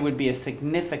think that there would be a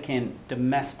significant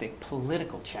domestic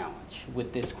political challenge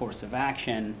with this course of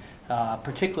action,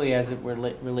 particularly as it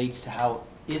relates to how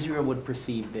Israel would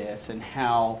perceive this and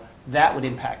how that would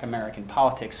impact American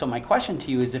politics. So my question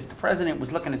to you is, if the president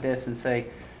was looking at this and say,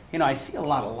 I see a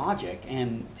lot of logic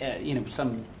and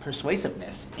some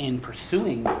persuasiveness in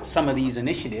pursuing some of these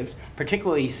initiatives,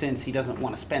 particularly since he doesn't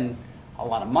want to spend a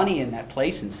lot of money in that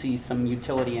place and sees some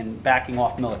utility in backing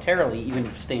off militarily, even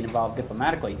if staying involved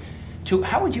diplomatically.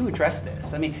 How would you address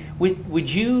this? I mean, would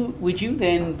you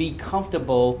then be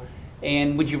comfortable,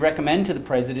 and would you recommend to the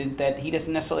president that he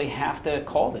doesn't necessarily have to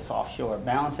call this offshore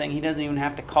balancing? He doesn't even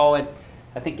have to call it,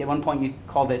 I think at one point you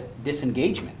called it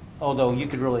disengagement, although you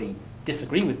could really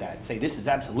disagree with that and say this is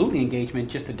absolutely engagement,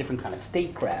 just a different kind of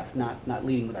statecraft, not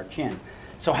leading with our chin.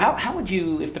 So how would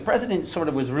you, if the president sort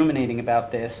of was ruminating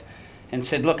about this and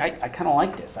said, look, I kind of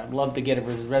like this. I'd love to get a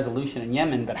resolution in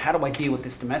Yemen, but how do I deal with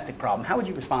this domestic problem? How would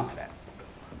you respond to that?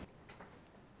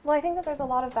 Well, I think that there's a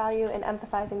lot of value in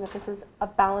emphasizing that this is a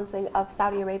balancing of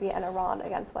Saudi Arabia and Iran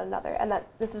against one another, and that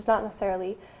this is not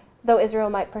necessarily, though Israel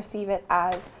might perceive it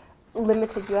as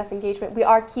limited U.S. engagement, we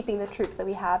are keeping the troops that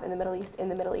we have in the Middle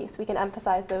East. We can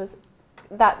emphasize those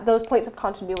points of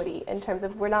continuity in terms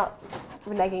of we're not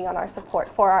reneging on our support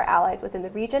for our allies within the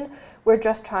region. We're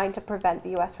just trying to prevent the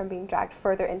U.S. from being dragged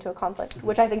further into a conflict,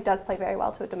 which I think does play very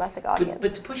well to a domestic audience.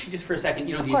 But to push you just for a second,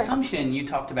 the course. assumption you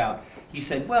talked about, you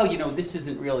said, well, this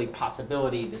isn't really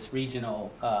possibility, this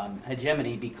regional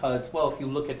hegemony, because, well, if you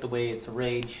look at the way it's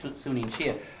arrayed, Sunni and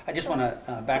Shia. I just want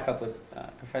to back up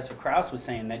what Professor Krauss was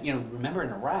saying, that, remember in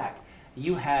Iraq,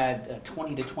 you had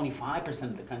 20 to 25%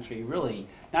 of the country really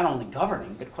not only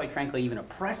governing, but quite frankly even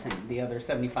oppressing the other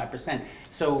 75%.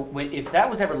 So if that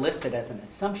was ever listed as an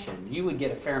assumption, you would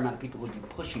get a fair amount of people who would be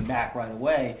pushing back right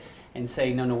away and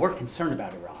say, no, we're concerned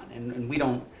about Iran, and we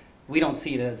don't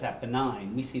see it as that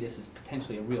benign. We see this as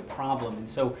potentially a real problem. And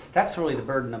so that's really the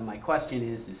burden of my question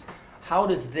is how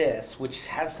does this, which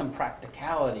has some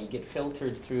practicality, get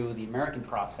filtered through the American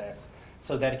process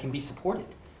so that it can be supported?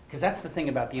 Because that's the thing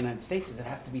about the United States, is it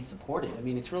has to be supported. I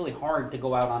mean, it's really hard to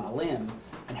go out on a limb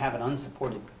and have an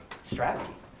unsupported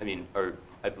strategy. I mean,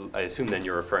 I assume then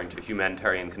you're referring to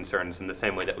humanitarian concerns in the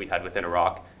same way that we had within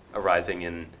Iraq arising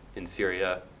in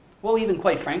Syria. Well, even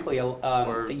quite frankly,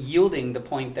 yielding the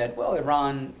point that, well,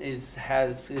 Iran is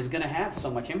going to have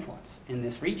so much influence in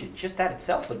this region. Just that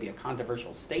itself would be a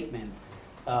controversial statement.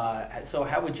 So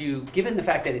how would you, given the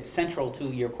fact that it's central to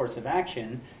your course of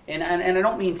action, and I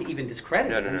don't mean to even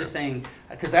discredit it, I'm just saying,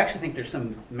 because I actually think there's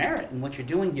some merit in what you're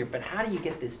doing here, but how do you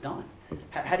get this done?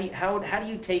 How do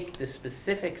you take the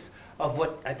specifics of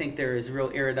what I think there is real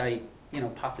erudite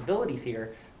possibilities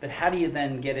here, but how do you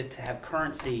then get it to have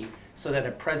currency so that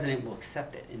a president will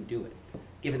accept it and do it,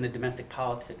 given the domestic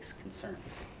politics concerns?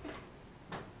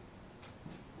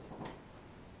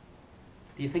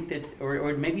 Do you think that,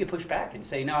 or maybe you push back and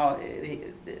say, no,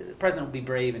 the president will be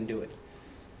brave and do it?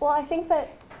 Well, I think that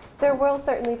there will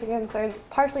certainly be concerns,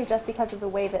 partially just because of the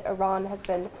way that Iran is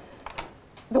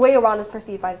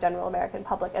perceived by the general American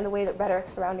public, and the way that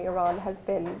rhetoric surrounding Iran has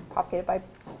been propagated by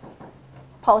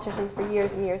politicians for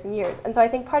years and years and years. And so I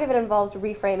think part of it involves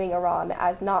reframing Iran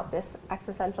as not this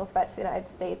existential threat to the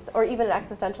United States, or even an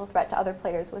existential threat to other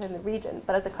players within the region,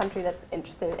 but as a country that's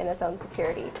interested in its own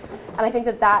security. And I think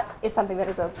that that is something that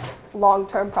is a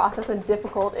long-term process and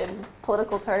difficult in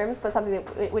political terms, but something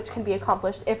which can be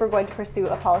accomplished if we're going to pursue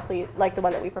a policy like the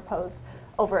one that we proposed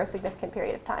over a significant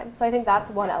period of time. So I think that's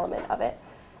one element of it.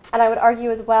 And I would argue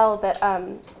as well that,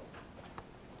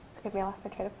 forgive me, I lost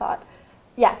my train of thought.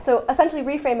 Yeah, so essentially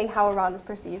reframing how Iran is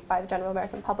perceived by the general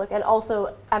American public, and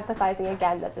also emphasizing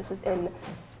again that this is in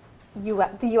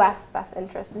the U.S. best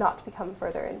interest not to become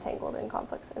further entangled in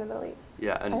conflicts in the Middle East.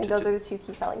 Yeah, and I think those are the two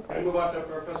key selling Can we points. move on to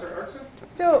Professor Erickson?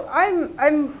 So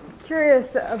I'm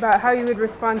curious about how you would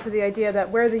respond to the idea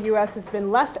that where the U.S. has been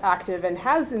less active and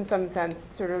has, in some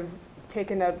sense, sort of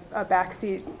taken a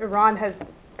backseat, Iran has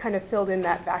kind of filled in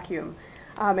that vacuum.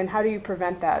 And how do you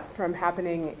prevent that from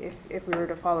happening if we were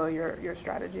to follow your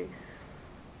strategy?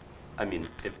 I mean,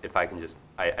 if I can just,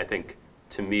 I think,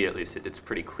 to me at least, it's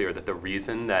pretty clear that the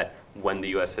reason that when the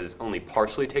U.S. has only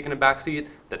partially taken a backseat,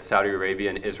 that Saudi Arabia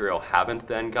and Israel haven't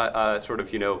then got sort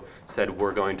of, said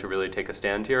we're going to really take a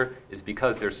stand here, is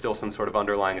because there's still some sort of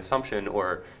underlying assumption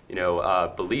or,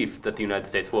 belief that the United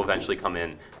States will eventually come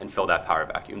in and fill that power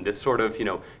vacuum. This sort of,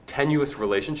 tenuous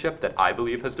relationship that I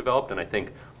believe has developed, and I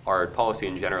think our policy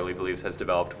in generally believes has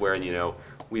developed, wherein,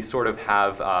 we sort of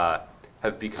have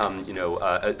become,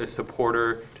 a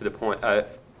supporter to the point,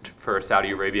 for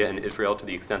Saudi Arabia and Israel to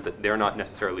the extent that they're not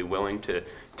necessarily willing to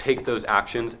take those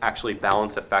actions, actually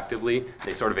balance effectively.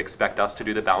 They sort of expect us to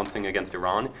do the balancing against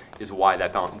Iran, is why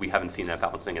that we haven't seen that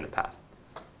balancing in the past.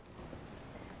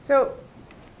 So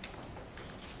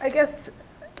I guess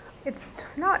it's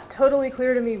not totally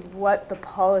clear to me what the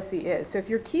policy is. So if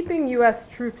you're keeping U.S.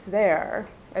 troops there,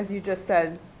 as you just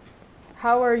said,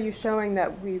 how are you showing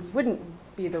that we wouldn't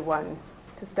be the one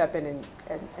to step in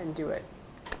and do it?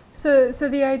 So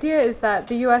the idea is that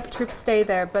the U.S. troops stay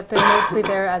there, but they're mostly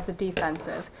there as a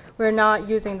defensive. We're not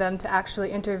using them to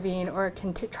actually intervene or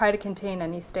try to contain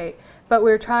any state, but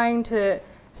we're trying to.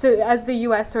 So as the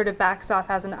U.S. sort of backs off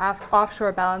as an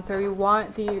offshore balancer, we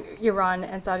want Iran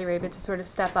and Saudi Arabia to sort of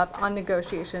step up on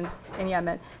negotiations in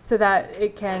Yemen, so that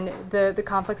the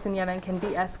conflicts in Yemen can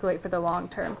de-escalate for the long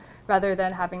term, rather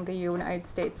than having the United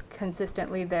States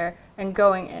consistently there and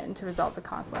going in to resolve the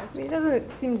conflict. It doesn't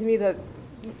seem to me that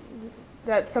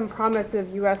some promise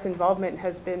of U.S. involvement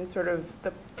has been sort of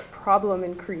the problem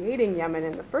in creating Yemen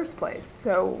in the first place.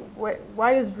 So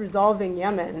why is resolving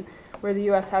Yemen, where the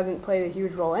U.S. hasn't played a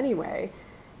huge role anyway,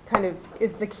 kind of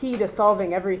is the key to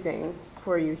solving everything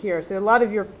for you here? So a lot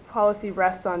of your policy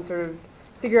rests on sort of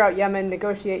figure out Yemen,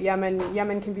 negotiate Yemen.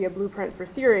 Yemen can be a blueprint for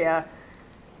Syria,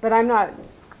 but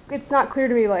it's not clear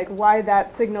to me why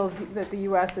that signals that the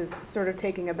U.S. is sort of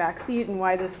taking a back seat and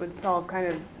why this would solve kind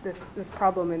of this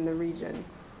problem in the region.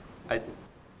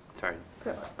 Sorry.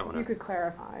 So if you could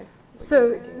clarify.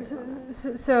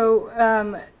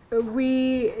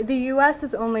 The U.S.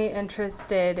 is only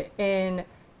interested in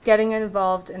getting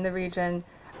involved in the region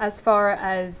as far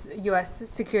as U.S.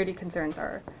 security concerns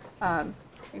are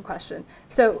in question.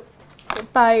 So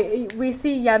we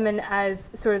see Yemen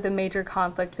as sort of the major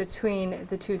conflict between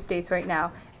the two states right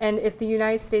now. And if the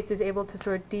United States is able to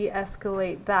sort of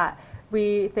de-escalate that,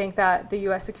 we think that the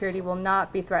U.S. security will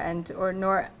not be threatened,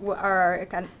 nor are our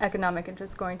economic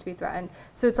interests going to be threatened.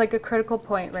 So it's like a critical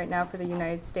point right now for the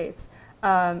United States,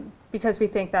 because we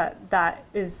think that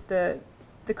is the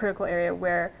critical area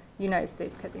where the United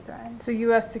States could be threatened. So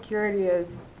U.S. security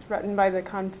is threatened by the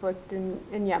conflict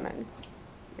in Yemen.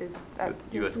 Is that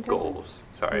U.S. goals,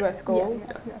 sorry. U.S. goals?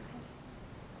 Yeah. US goals.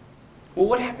 Well,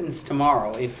 what happens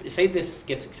tomorrow if, say, this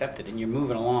gets accepted and you're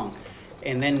moving along,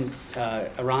 and then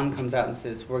Iran comes out and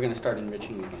says, we're going to start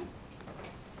enriching again?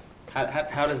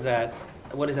 How does that,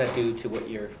 what does that do to what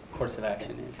your course of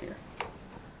action is here?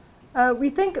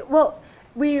 We think, well,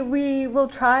 we will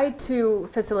try to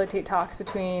facilitate talks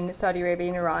between Saudi Arabia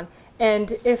and Iran.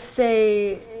 And if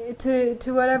they, to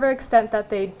whatever extent that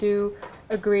they do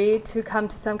agree to come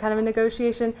to some kind of a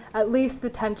negotiation, at least the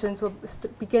tensions will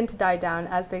begin to die down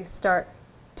as they start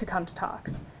to come to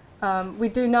talks.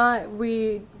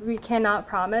 We cannot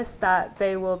promise that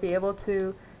they will be able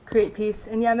to create peace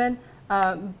in Yemen,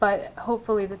 but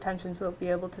hopefully the tensions will be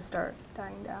able to start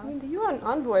dying down. I mean, the UN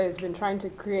envoy has been trying to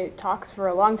create talks for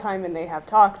a long time, and they have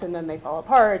talks and then they fall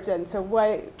apart. And so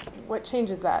what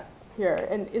changes that here?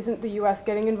 And isn't the U.S.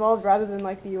 getting involved rather than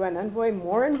the UN envoy,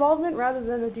 more involvement rather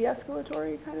than a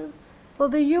de-escalatory kind of? Well,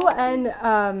 the UN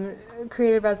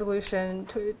created resolution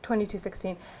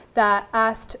 2216 that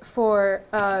asked for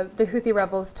the Houthi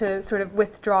rebels to sort of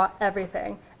withdraw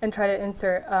everything and try to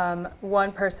insert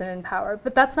one person in power.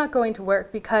 But that's not going to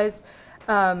work because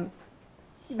the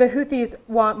Houthis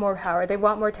want more power, they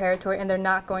want more territory, and they're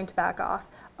not going to back off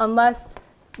unless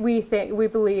we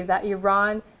believe that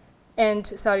Iran and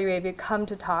Saudi Arabia come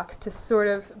to talks to sort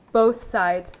of both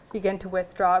sides begin to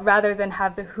withdraw rather than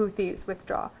have the Houthis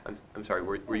withdraw. I'm sorry,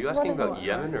 were you asking about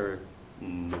Yemen or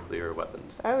nuclear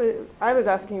weapons? I was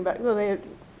asking about, well,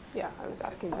 Yeah, I was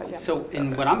asking about Yemen. So,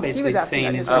 and what I'm basically asking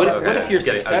saying that is, as well. what if you're I was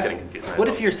getting successful? confused. What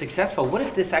if you're successful? What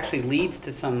if this actually leads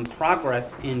to some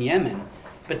progress in Yemen,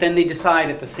 but then they decide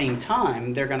at the same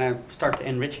time they're going to start to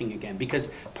enriching again? Because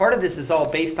part of this is all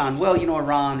based on, well, you know,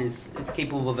 Iran is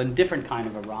capable of a different kind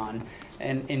of Iran,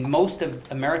 and in most of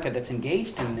America that's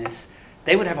engaged in this,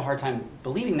 they would have a hard time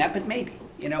believing that, but maybe,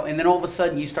 you know. And then all of a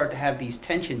sudden you start to have these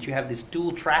tensions. You have this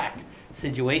dual track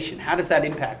situation. How does that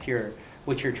impact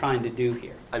what you're trying to do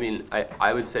here? I mean,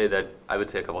 I would say a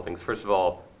couple of things. First of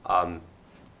all,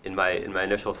 in my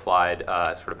initial slide,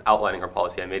 sort of outlining our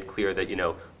policy, I made clear that, you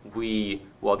know,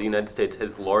 while the United States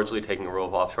is largely taking a role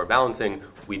of offshore balancing,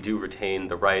 we do retain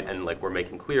the right, and like we're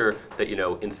making clear that, you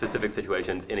know, in specific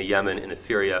situations, in a Yemen, in a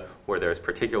Syria, where there's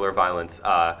particular violence,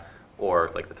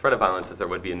 or like the threat of violence as there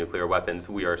would be in nuclear weapons,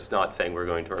 we are not saying we're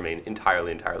going to remain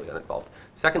entirely uninvolved.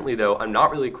 Secondly, though, I'm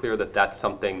not really clear that that's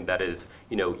something that is,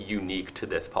 you know, unique to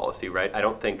this policy, right? I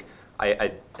don't think,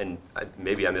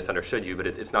 maybe I misunderstood you, but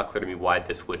it's not clear to me why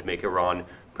this would make Iran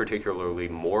particularly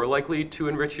more likely to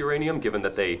enrich uranium, given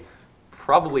that they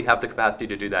probably have the capacity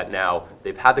to do that now.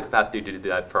 They've had the capacity to do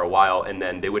that for a while, and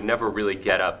then they would never really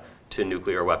get up to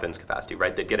nuclear weapons capacity,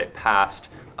 right? They'd get it past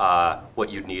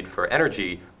what you'd need for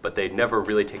energy, but they'd never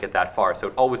really take it that far. So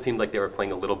it always seemed like they were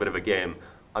playing a little bit of a game.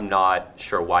 I'm not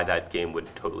sure why that game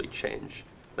would totally change.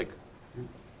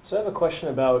 So I have a question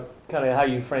about kind of how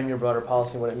you frame your broader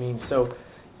policy and what it means. So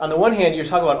on the one hand, you're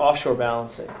talking about offshore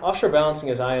balancing. Offshore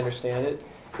balancing, as I understand it,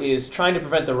 is trying to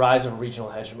prevent the rise of a regional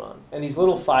hegemon. And these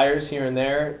little fires here and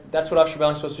there, that's what offshore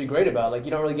balancing is supposed to be great about. Like, you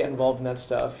don't really get involved in that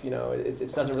stuff. You know, it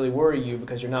doesn't really worry you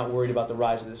because you're not worried about the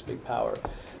rise of this big power.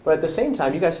 But at the same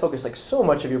time, you guys focus like so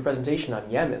much of your presentation on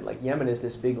Yemen. Like, Yemen is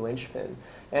this big linchpin.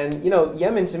 And, you know,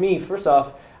 Yemen to me, first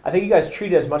off, I think you guys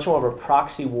treat it as much more of a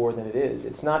proxy war than it is.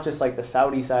 It's not just like the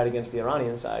Saudi side against the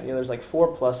Iranian side. You know, there's like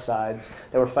 4+ sides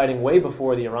that were fighting way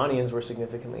before the Iranians were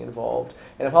significantly involved.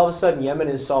 And if all of a sudden Yemen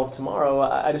is solved tomorrow,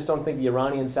 I just don't think the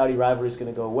Iranian-Saudi rivalry is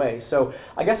going to go away. So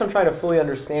I guess I'm trying to fully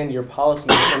understand your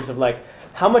policy in terms of like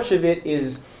how much of it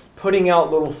is putting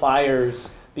out little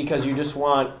fires because you just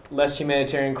want less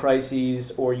humanitarian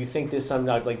crises, or you think there's some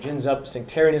like gins up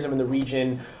sectarianism in the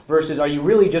region, versus are you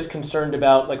really just concerned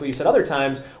about, like what you said other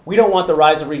times, we don't want the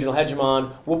rise of regional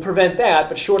hegemon, we'll prevent that,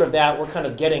 but short of that, we're kind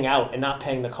of getting out and not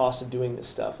paying the cost of doing this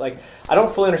stuff. Like, I don't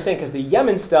fully understand, because the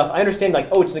Yemen stuff, I understand like,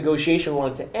 oh, it's negotiation, we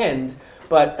want it to end,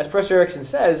 but as Professor Erickson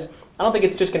says, I don't think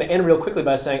it's just going to end real quickly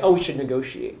by saying, oh, we should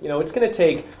negotiate. You know, it's going to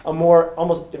take a more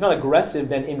almost, if not aggressive,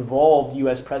 then involved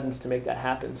U.S. presence to make that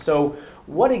happen. So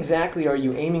what exactly are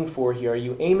you aiming for here? Are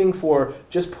you aiming for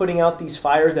just putting out these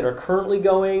fires that are currently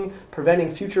going,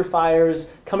 preventing future fires,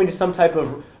 coming to some type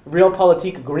of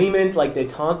realpolitik agreement like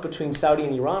détente between Saudi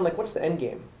and Iran? Like, what's the end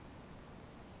game?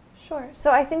 Sure.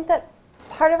 So I think that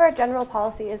part of our general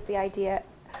policy is the idea,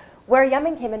 where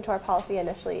Yemen came into our policy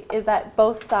initially, is that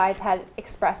both sides had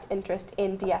expressed interest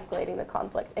in de-escalating the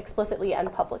conflict explicitly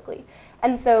and publicly.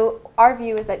 And so our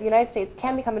view is that the United States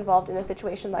can become involved in a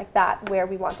situation like that where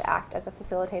we want to act as a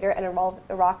facilitator and involve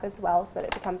Iraq as well so that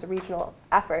it becomes a regional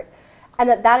effort. And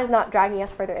that is not dragging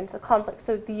us further into the conflict.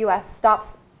 So the U.S.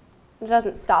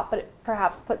 doesn't stop, but it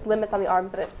perhaps puts limits on the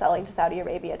arms that it's selling to Saudi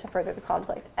Arabia to further the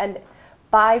conflict. And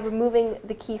by removing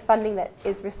the key funding that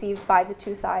is received by the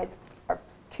two sides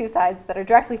that are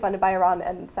directly funded by Iran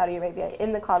and Saudi Arabia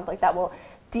in the conflict, that will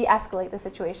de-escalate the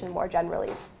situation more generally.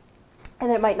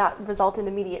 And it might not result in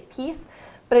immediate peace,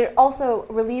 but it also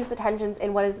relieves the tensions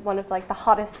in what is one of like the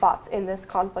hottest spots in this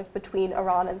conflict between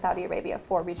Iran and Saudi Arabia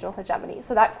for regional hegemony.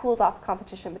 So that cools off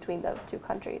competition between those two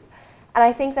countries. And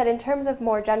I think that in terms of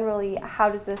more generally, how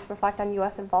does this reflect on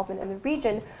U.S. involvement in the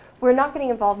region, we're not getting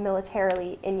involved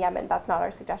militarily in Yemen. That's not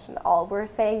our suggestion at all. We're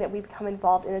saying that we become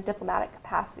involved in a diplomatic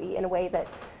capacity in a way that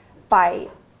by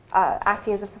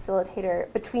acting as a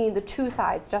facilitator between the two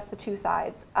sides, just the two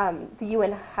sides, the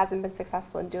UN hasn't been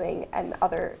successful in doing, and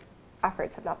other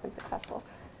efforts have not been successful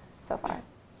so far.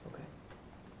 Okay.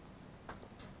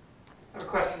 I have a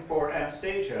question for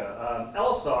Anastasia.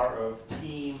 Elisar of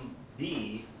Team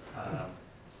B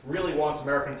really wants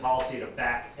American policy to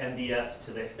back MBS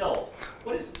to the hilt.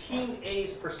 What is Team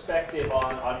A's perspective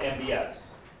on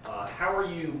MBS? How are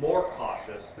you more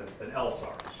cautious than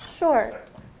Elisar? Sure.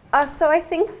 So I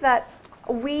think that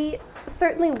we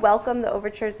certainly welcome the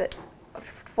overtures that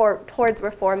towards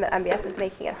reform that MBS is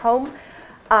making at home,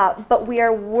 but we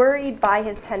are worried by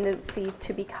his tendency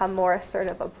to become more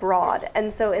assertive abroad.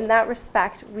 And so in that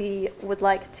respect, we would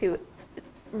like to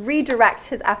redirect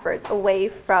his efforts away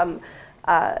from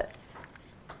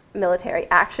military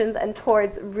actions and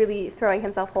towards really throwing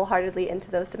himself wholeheartedly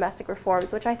into those domestic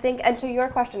reforms, which I think, and to your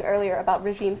question earlier about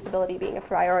regime stability being a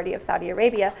priority of Saudi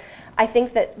Arabia, I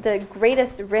think that the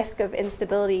greatest risk of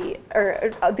instability,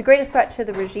 or the greatest threat to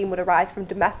the regime would arise from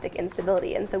domestic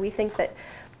instability. And so we think that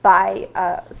by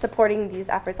supporting these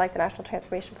efforts like the National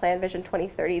Transformation Plan, Vision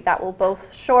 2030, that will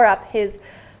both shore up his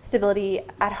stability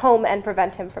at home and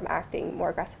prevent him from acting more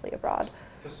aggressively abroad.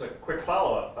 Just a quick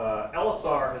follow-up.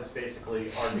 LSR has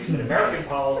basically argued that American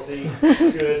policy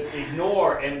should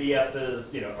ignore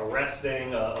MBS's,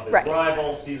 arresting of his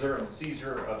rival,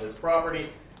 seizure of his property.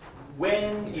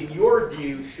 When, in your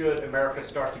view, should America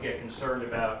start to get concerned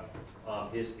about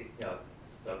the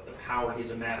power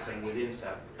he's amassing within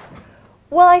Saudi Arabia?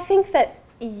 Well, I think that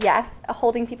yes,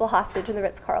 holding people hostage in the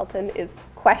Ritz-Carlton is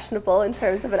questionable in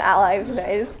terms of an ally of the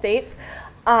United States.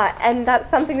 And that's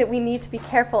something that we need to be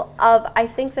careful of. I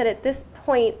think that at this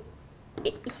point,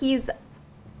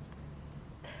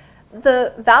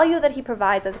 the value that he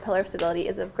provides as a pillar of stability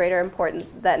is of greater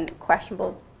importance than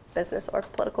questionable business or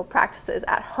political practices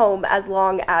at home, as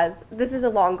long as this is a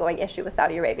long-going issue with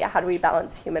Saudi Arabia. How do we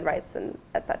balance human rights and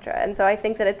et cetera? And so I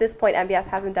think that at this point, MBS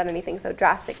hasn't done anything so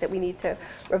drastic that we need to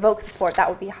revoke support. That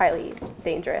would be highly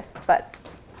dangerous. But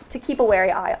to keep a wary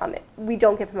eye on it, we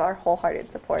don't give him our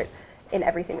wholehearted support in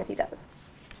everything that he does.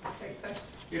 Okay, thanks.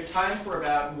 We have time for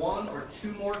about one or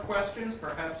two more questions,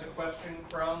 perhaps a question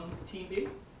from Team B.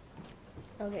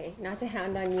 Okay, not to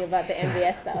hound on you about the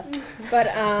MBS stuff, but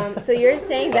so you're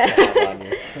saying that,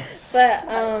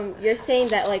 you're saying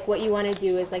that like what you want to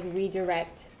do is like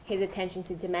redirect his attention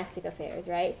to domestic affairs,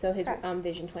 right? So his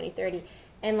Vision 2030,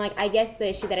 and like I guess the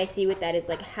issue that I see with that is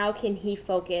like how can he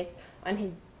focus on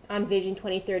Vision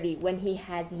 2030 when he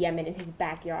has Yemen in his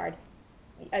backyard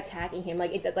attacking him?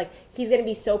 Like he's going to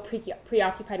be so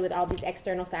preoccupied with all these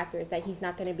external factors that he's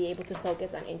not going to be able to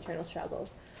focus on internal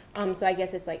struggles. So I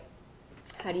guess it's like,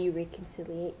 how do you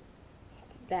reconcile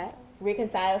that?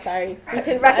 Reconcile that.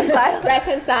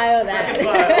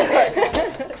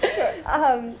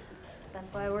 Sure.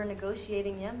 That's why we're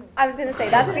negotiating Yemen. I was going to say,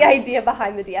 that's the idea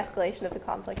behind the de-escalation of the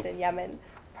conflict in Yemen,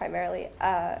 primarily.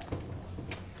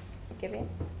 Give me.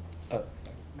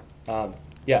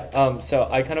 So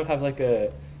I kind of have like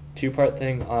a two-part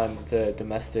thing on the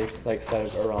domestic side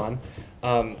of Iran.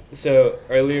 So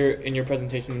earlier in your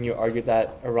presentation, when you argued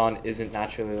that Iran isn't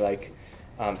naturally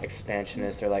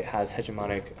expansionist or has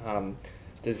hegemonic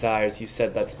desires, you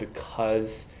said that's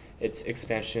because its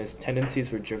expansionist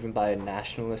tendencies were driven by a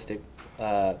nationalistic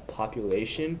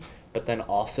population, but then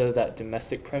also that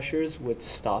domestic pressures would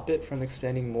stop it from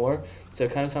expanding more. So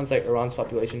it kind of sounds like Iran's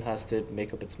population has to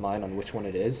make up its mind on which one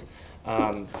it is.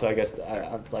 So I guess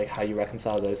how you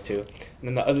reconcile those two. And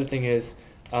then the other thing is,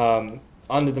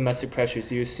 on the domestic pressures,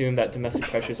 you assume that domestic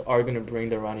pressures are going to bring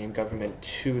the Iranian government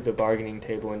to the bargaining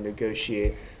table and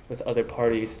negotiate with other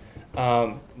parties.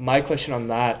 My question on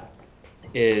that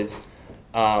is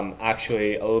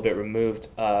actually a little bit removed.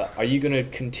 Are you going to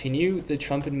continue the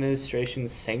Trump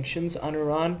administration's sanctions on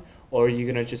Iran, or are you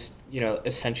going to just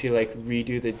essentially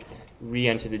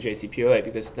re-enter the JCPOA?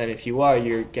 Because then if you are,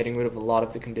 you're getting rid of a lot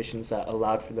of the conditions that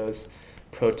allowed for those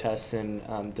protests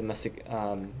and domestic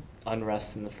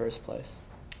unrest in the first place.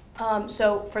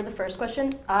 So for the first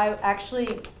question, I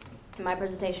actually, in my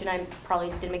presentation, I probably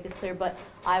didn't make this clear, but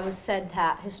I said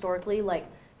that historically,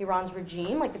 Iran's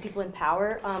regime, the people in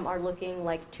power, are looking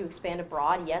to expand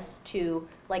abroad, yes, to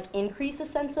increase a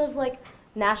sense of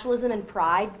nationalism and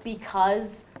pride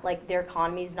because their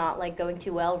economy is not going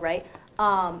too well, right?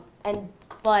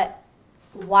 But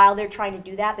while they're trying to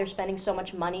do that, they're spending so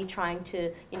much money trying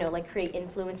to, create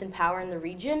influence and power in the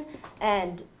region,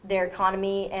 and their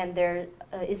economy and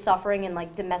is suffering,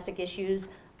 and domestic issues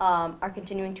are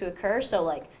continuing to occur. So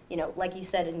like you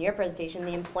said in your presentation,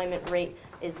 the employment rate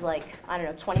is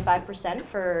 25%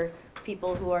 for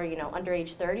people who are under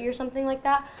age 30 or something like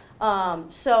that.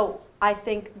 So I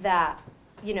think that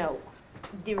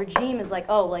the regime is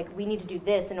we need to do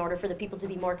this in order for the people to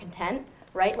be more content.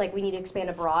 Right, we need to expand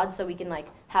abroad so we can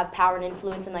have power and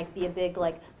influence and be a big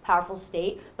powerful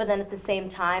state. But then at the same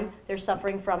time, they're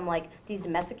suffering from these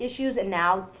domestic issues, and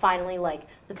now finally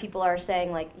the people are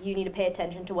saying you need to pay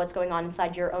attention to what's going on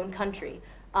inside your own country.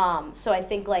 So I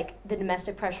think the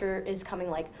domestic pressure is coming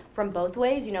from both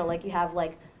ways. You have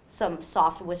some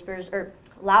soft whispers or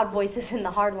loud voices in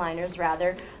the hardliners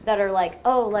rather that are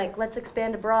let's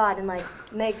expand abroad and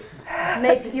make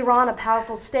Iran a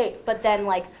powerful state. But then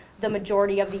the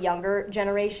majority of the younger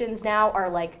generations now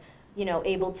are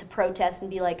able to protest and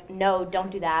be no,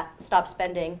 don't do that, stop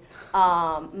spending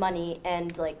money,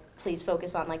 and please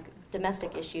focus on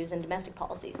domestic issues and domestic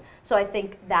policies. So I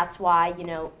think that's why, you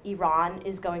know, Iran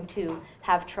is going to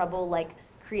have trouble like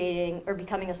creating or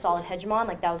becoming a solid hegemon.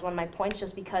 Like that was one of my points,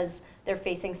 just because they're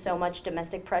facing so much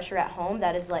domestic pressure at home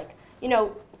that is like, you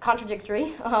know,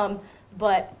 contradictory,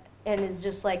 and is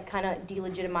just like kind of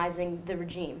delegitimizing the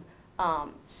regime.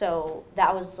 So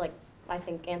that was like, I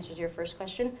think answers your first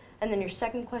question. And then your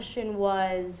second question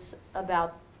was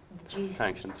about the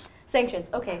Sanctions. Sanctions,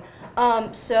 okay.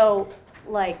 So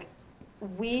like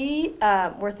we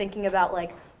were thinking about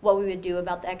like what we would do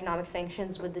about the economic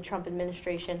sanctions with the Trump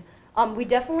administration. We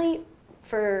definitely,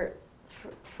 for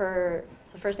the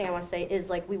first thing I want to say is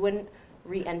like we wouldn't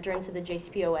re-enter into the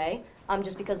JCPOA,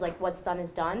 just because like what's done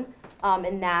is done,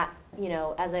 and that, you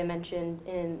know, as I mentioned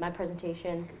in my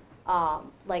presentation,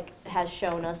 like has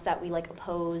shown us that we like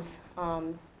oppose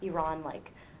Iran,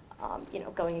 like you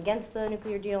know, going against the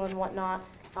nuclear deal and whatnot,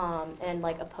 and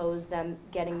like oppose them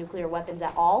getting nuclear weapons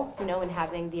at all, you know, and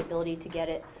having the ability to get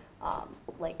it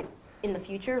like in the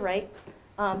future, right?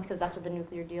 Because that's what the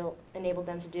nuclear deal enabled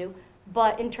them to do.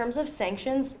 But in terms of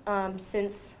sanctions,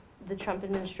 since the Trump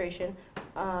administration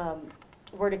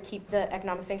were to keep the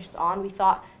economic sanctions on, we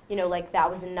thought, you know, like that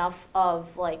was enough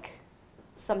of like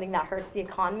something that hurts the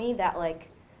economy, that like,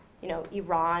 you know,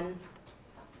 Iran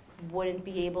wouldn't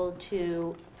be able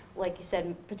to, like you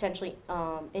said, potentially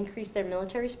increase their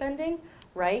military spending,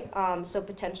 right? So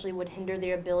potentially would hinder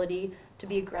their ability to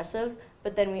be aggressive.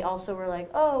 But then we also were like,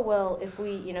 oh, well, if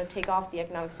we, you know, take off the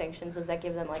economic sanctions, does that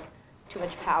give them like too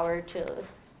much power to,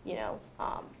 you know,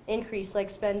 increase like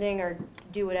spending or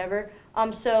do whatever?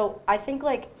 So I think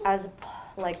like as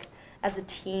a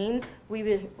team,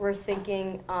 we were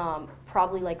thinking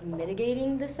probably like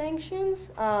mitigating the sanctions,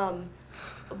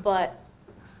 but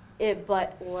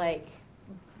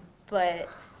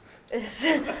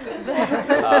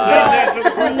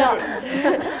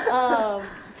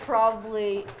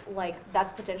probably like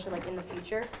that's potentially like in the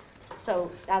future.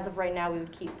 So as of right now, we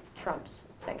would keep Trump's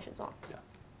sanctions on. Yeah.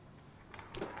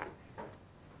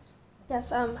 Yes.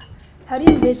 How do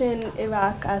you envision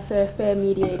Iraq as a fair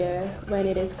mediator when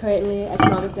it is currently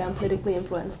economically and politically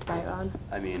influenced by Iran?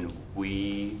 I mean,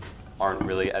 we aren't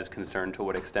really as concerned to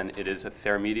what extent it is a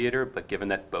fair mediator, but given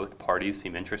that both parties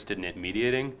seem interested in it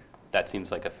mediating, that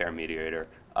seems like a fair mediator.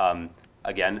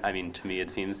 Again, I mean, to me,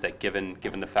 it seems that given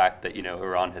the fact that, you know,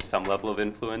 Iran has some level of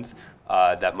influence,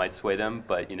 that might sway them.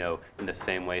 But, you know, in the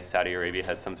same way, Saudi Arabia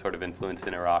has some sort of influence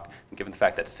in Iraq, and given the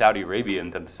fact that Saudi Arabia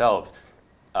themselves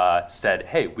said,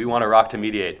 hey, we want Iraq to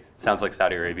mediate, sounds like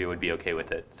Saudi Arabia would be okay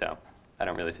with it. So I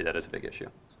don't really see that as a big issue.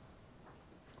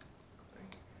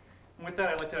 And with that,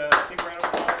 I'd like to take a round of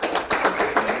applause.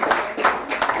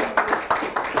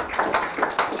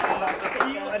 A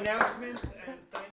few announcements.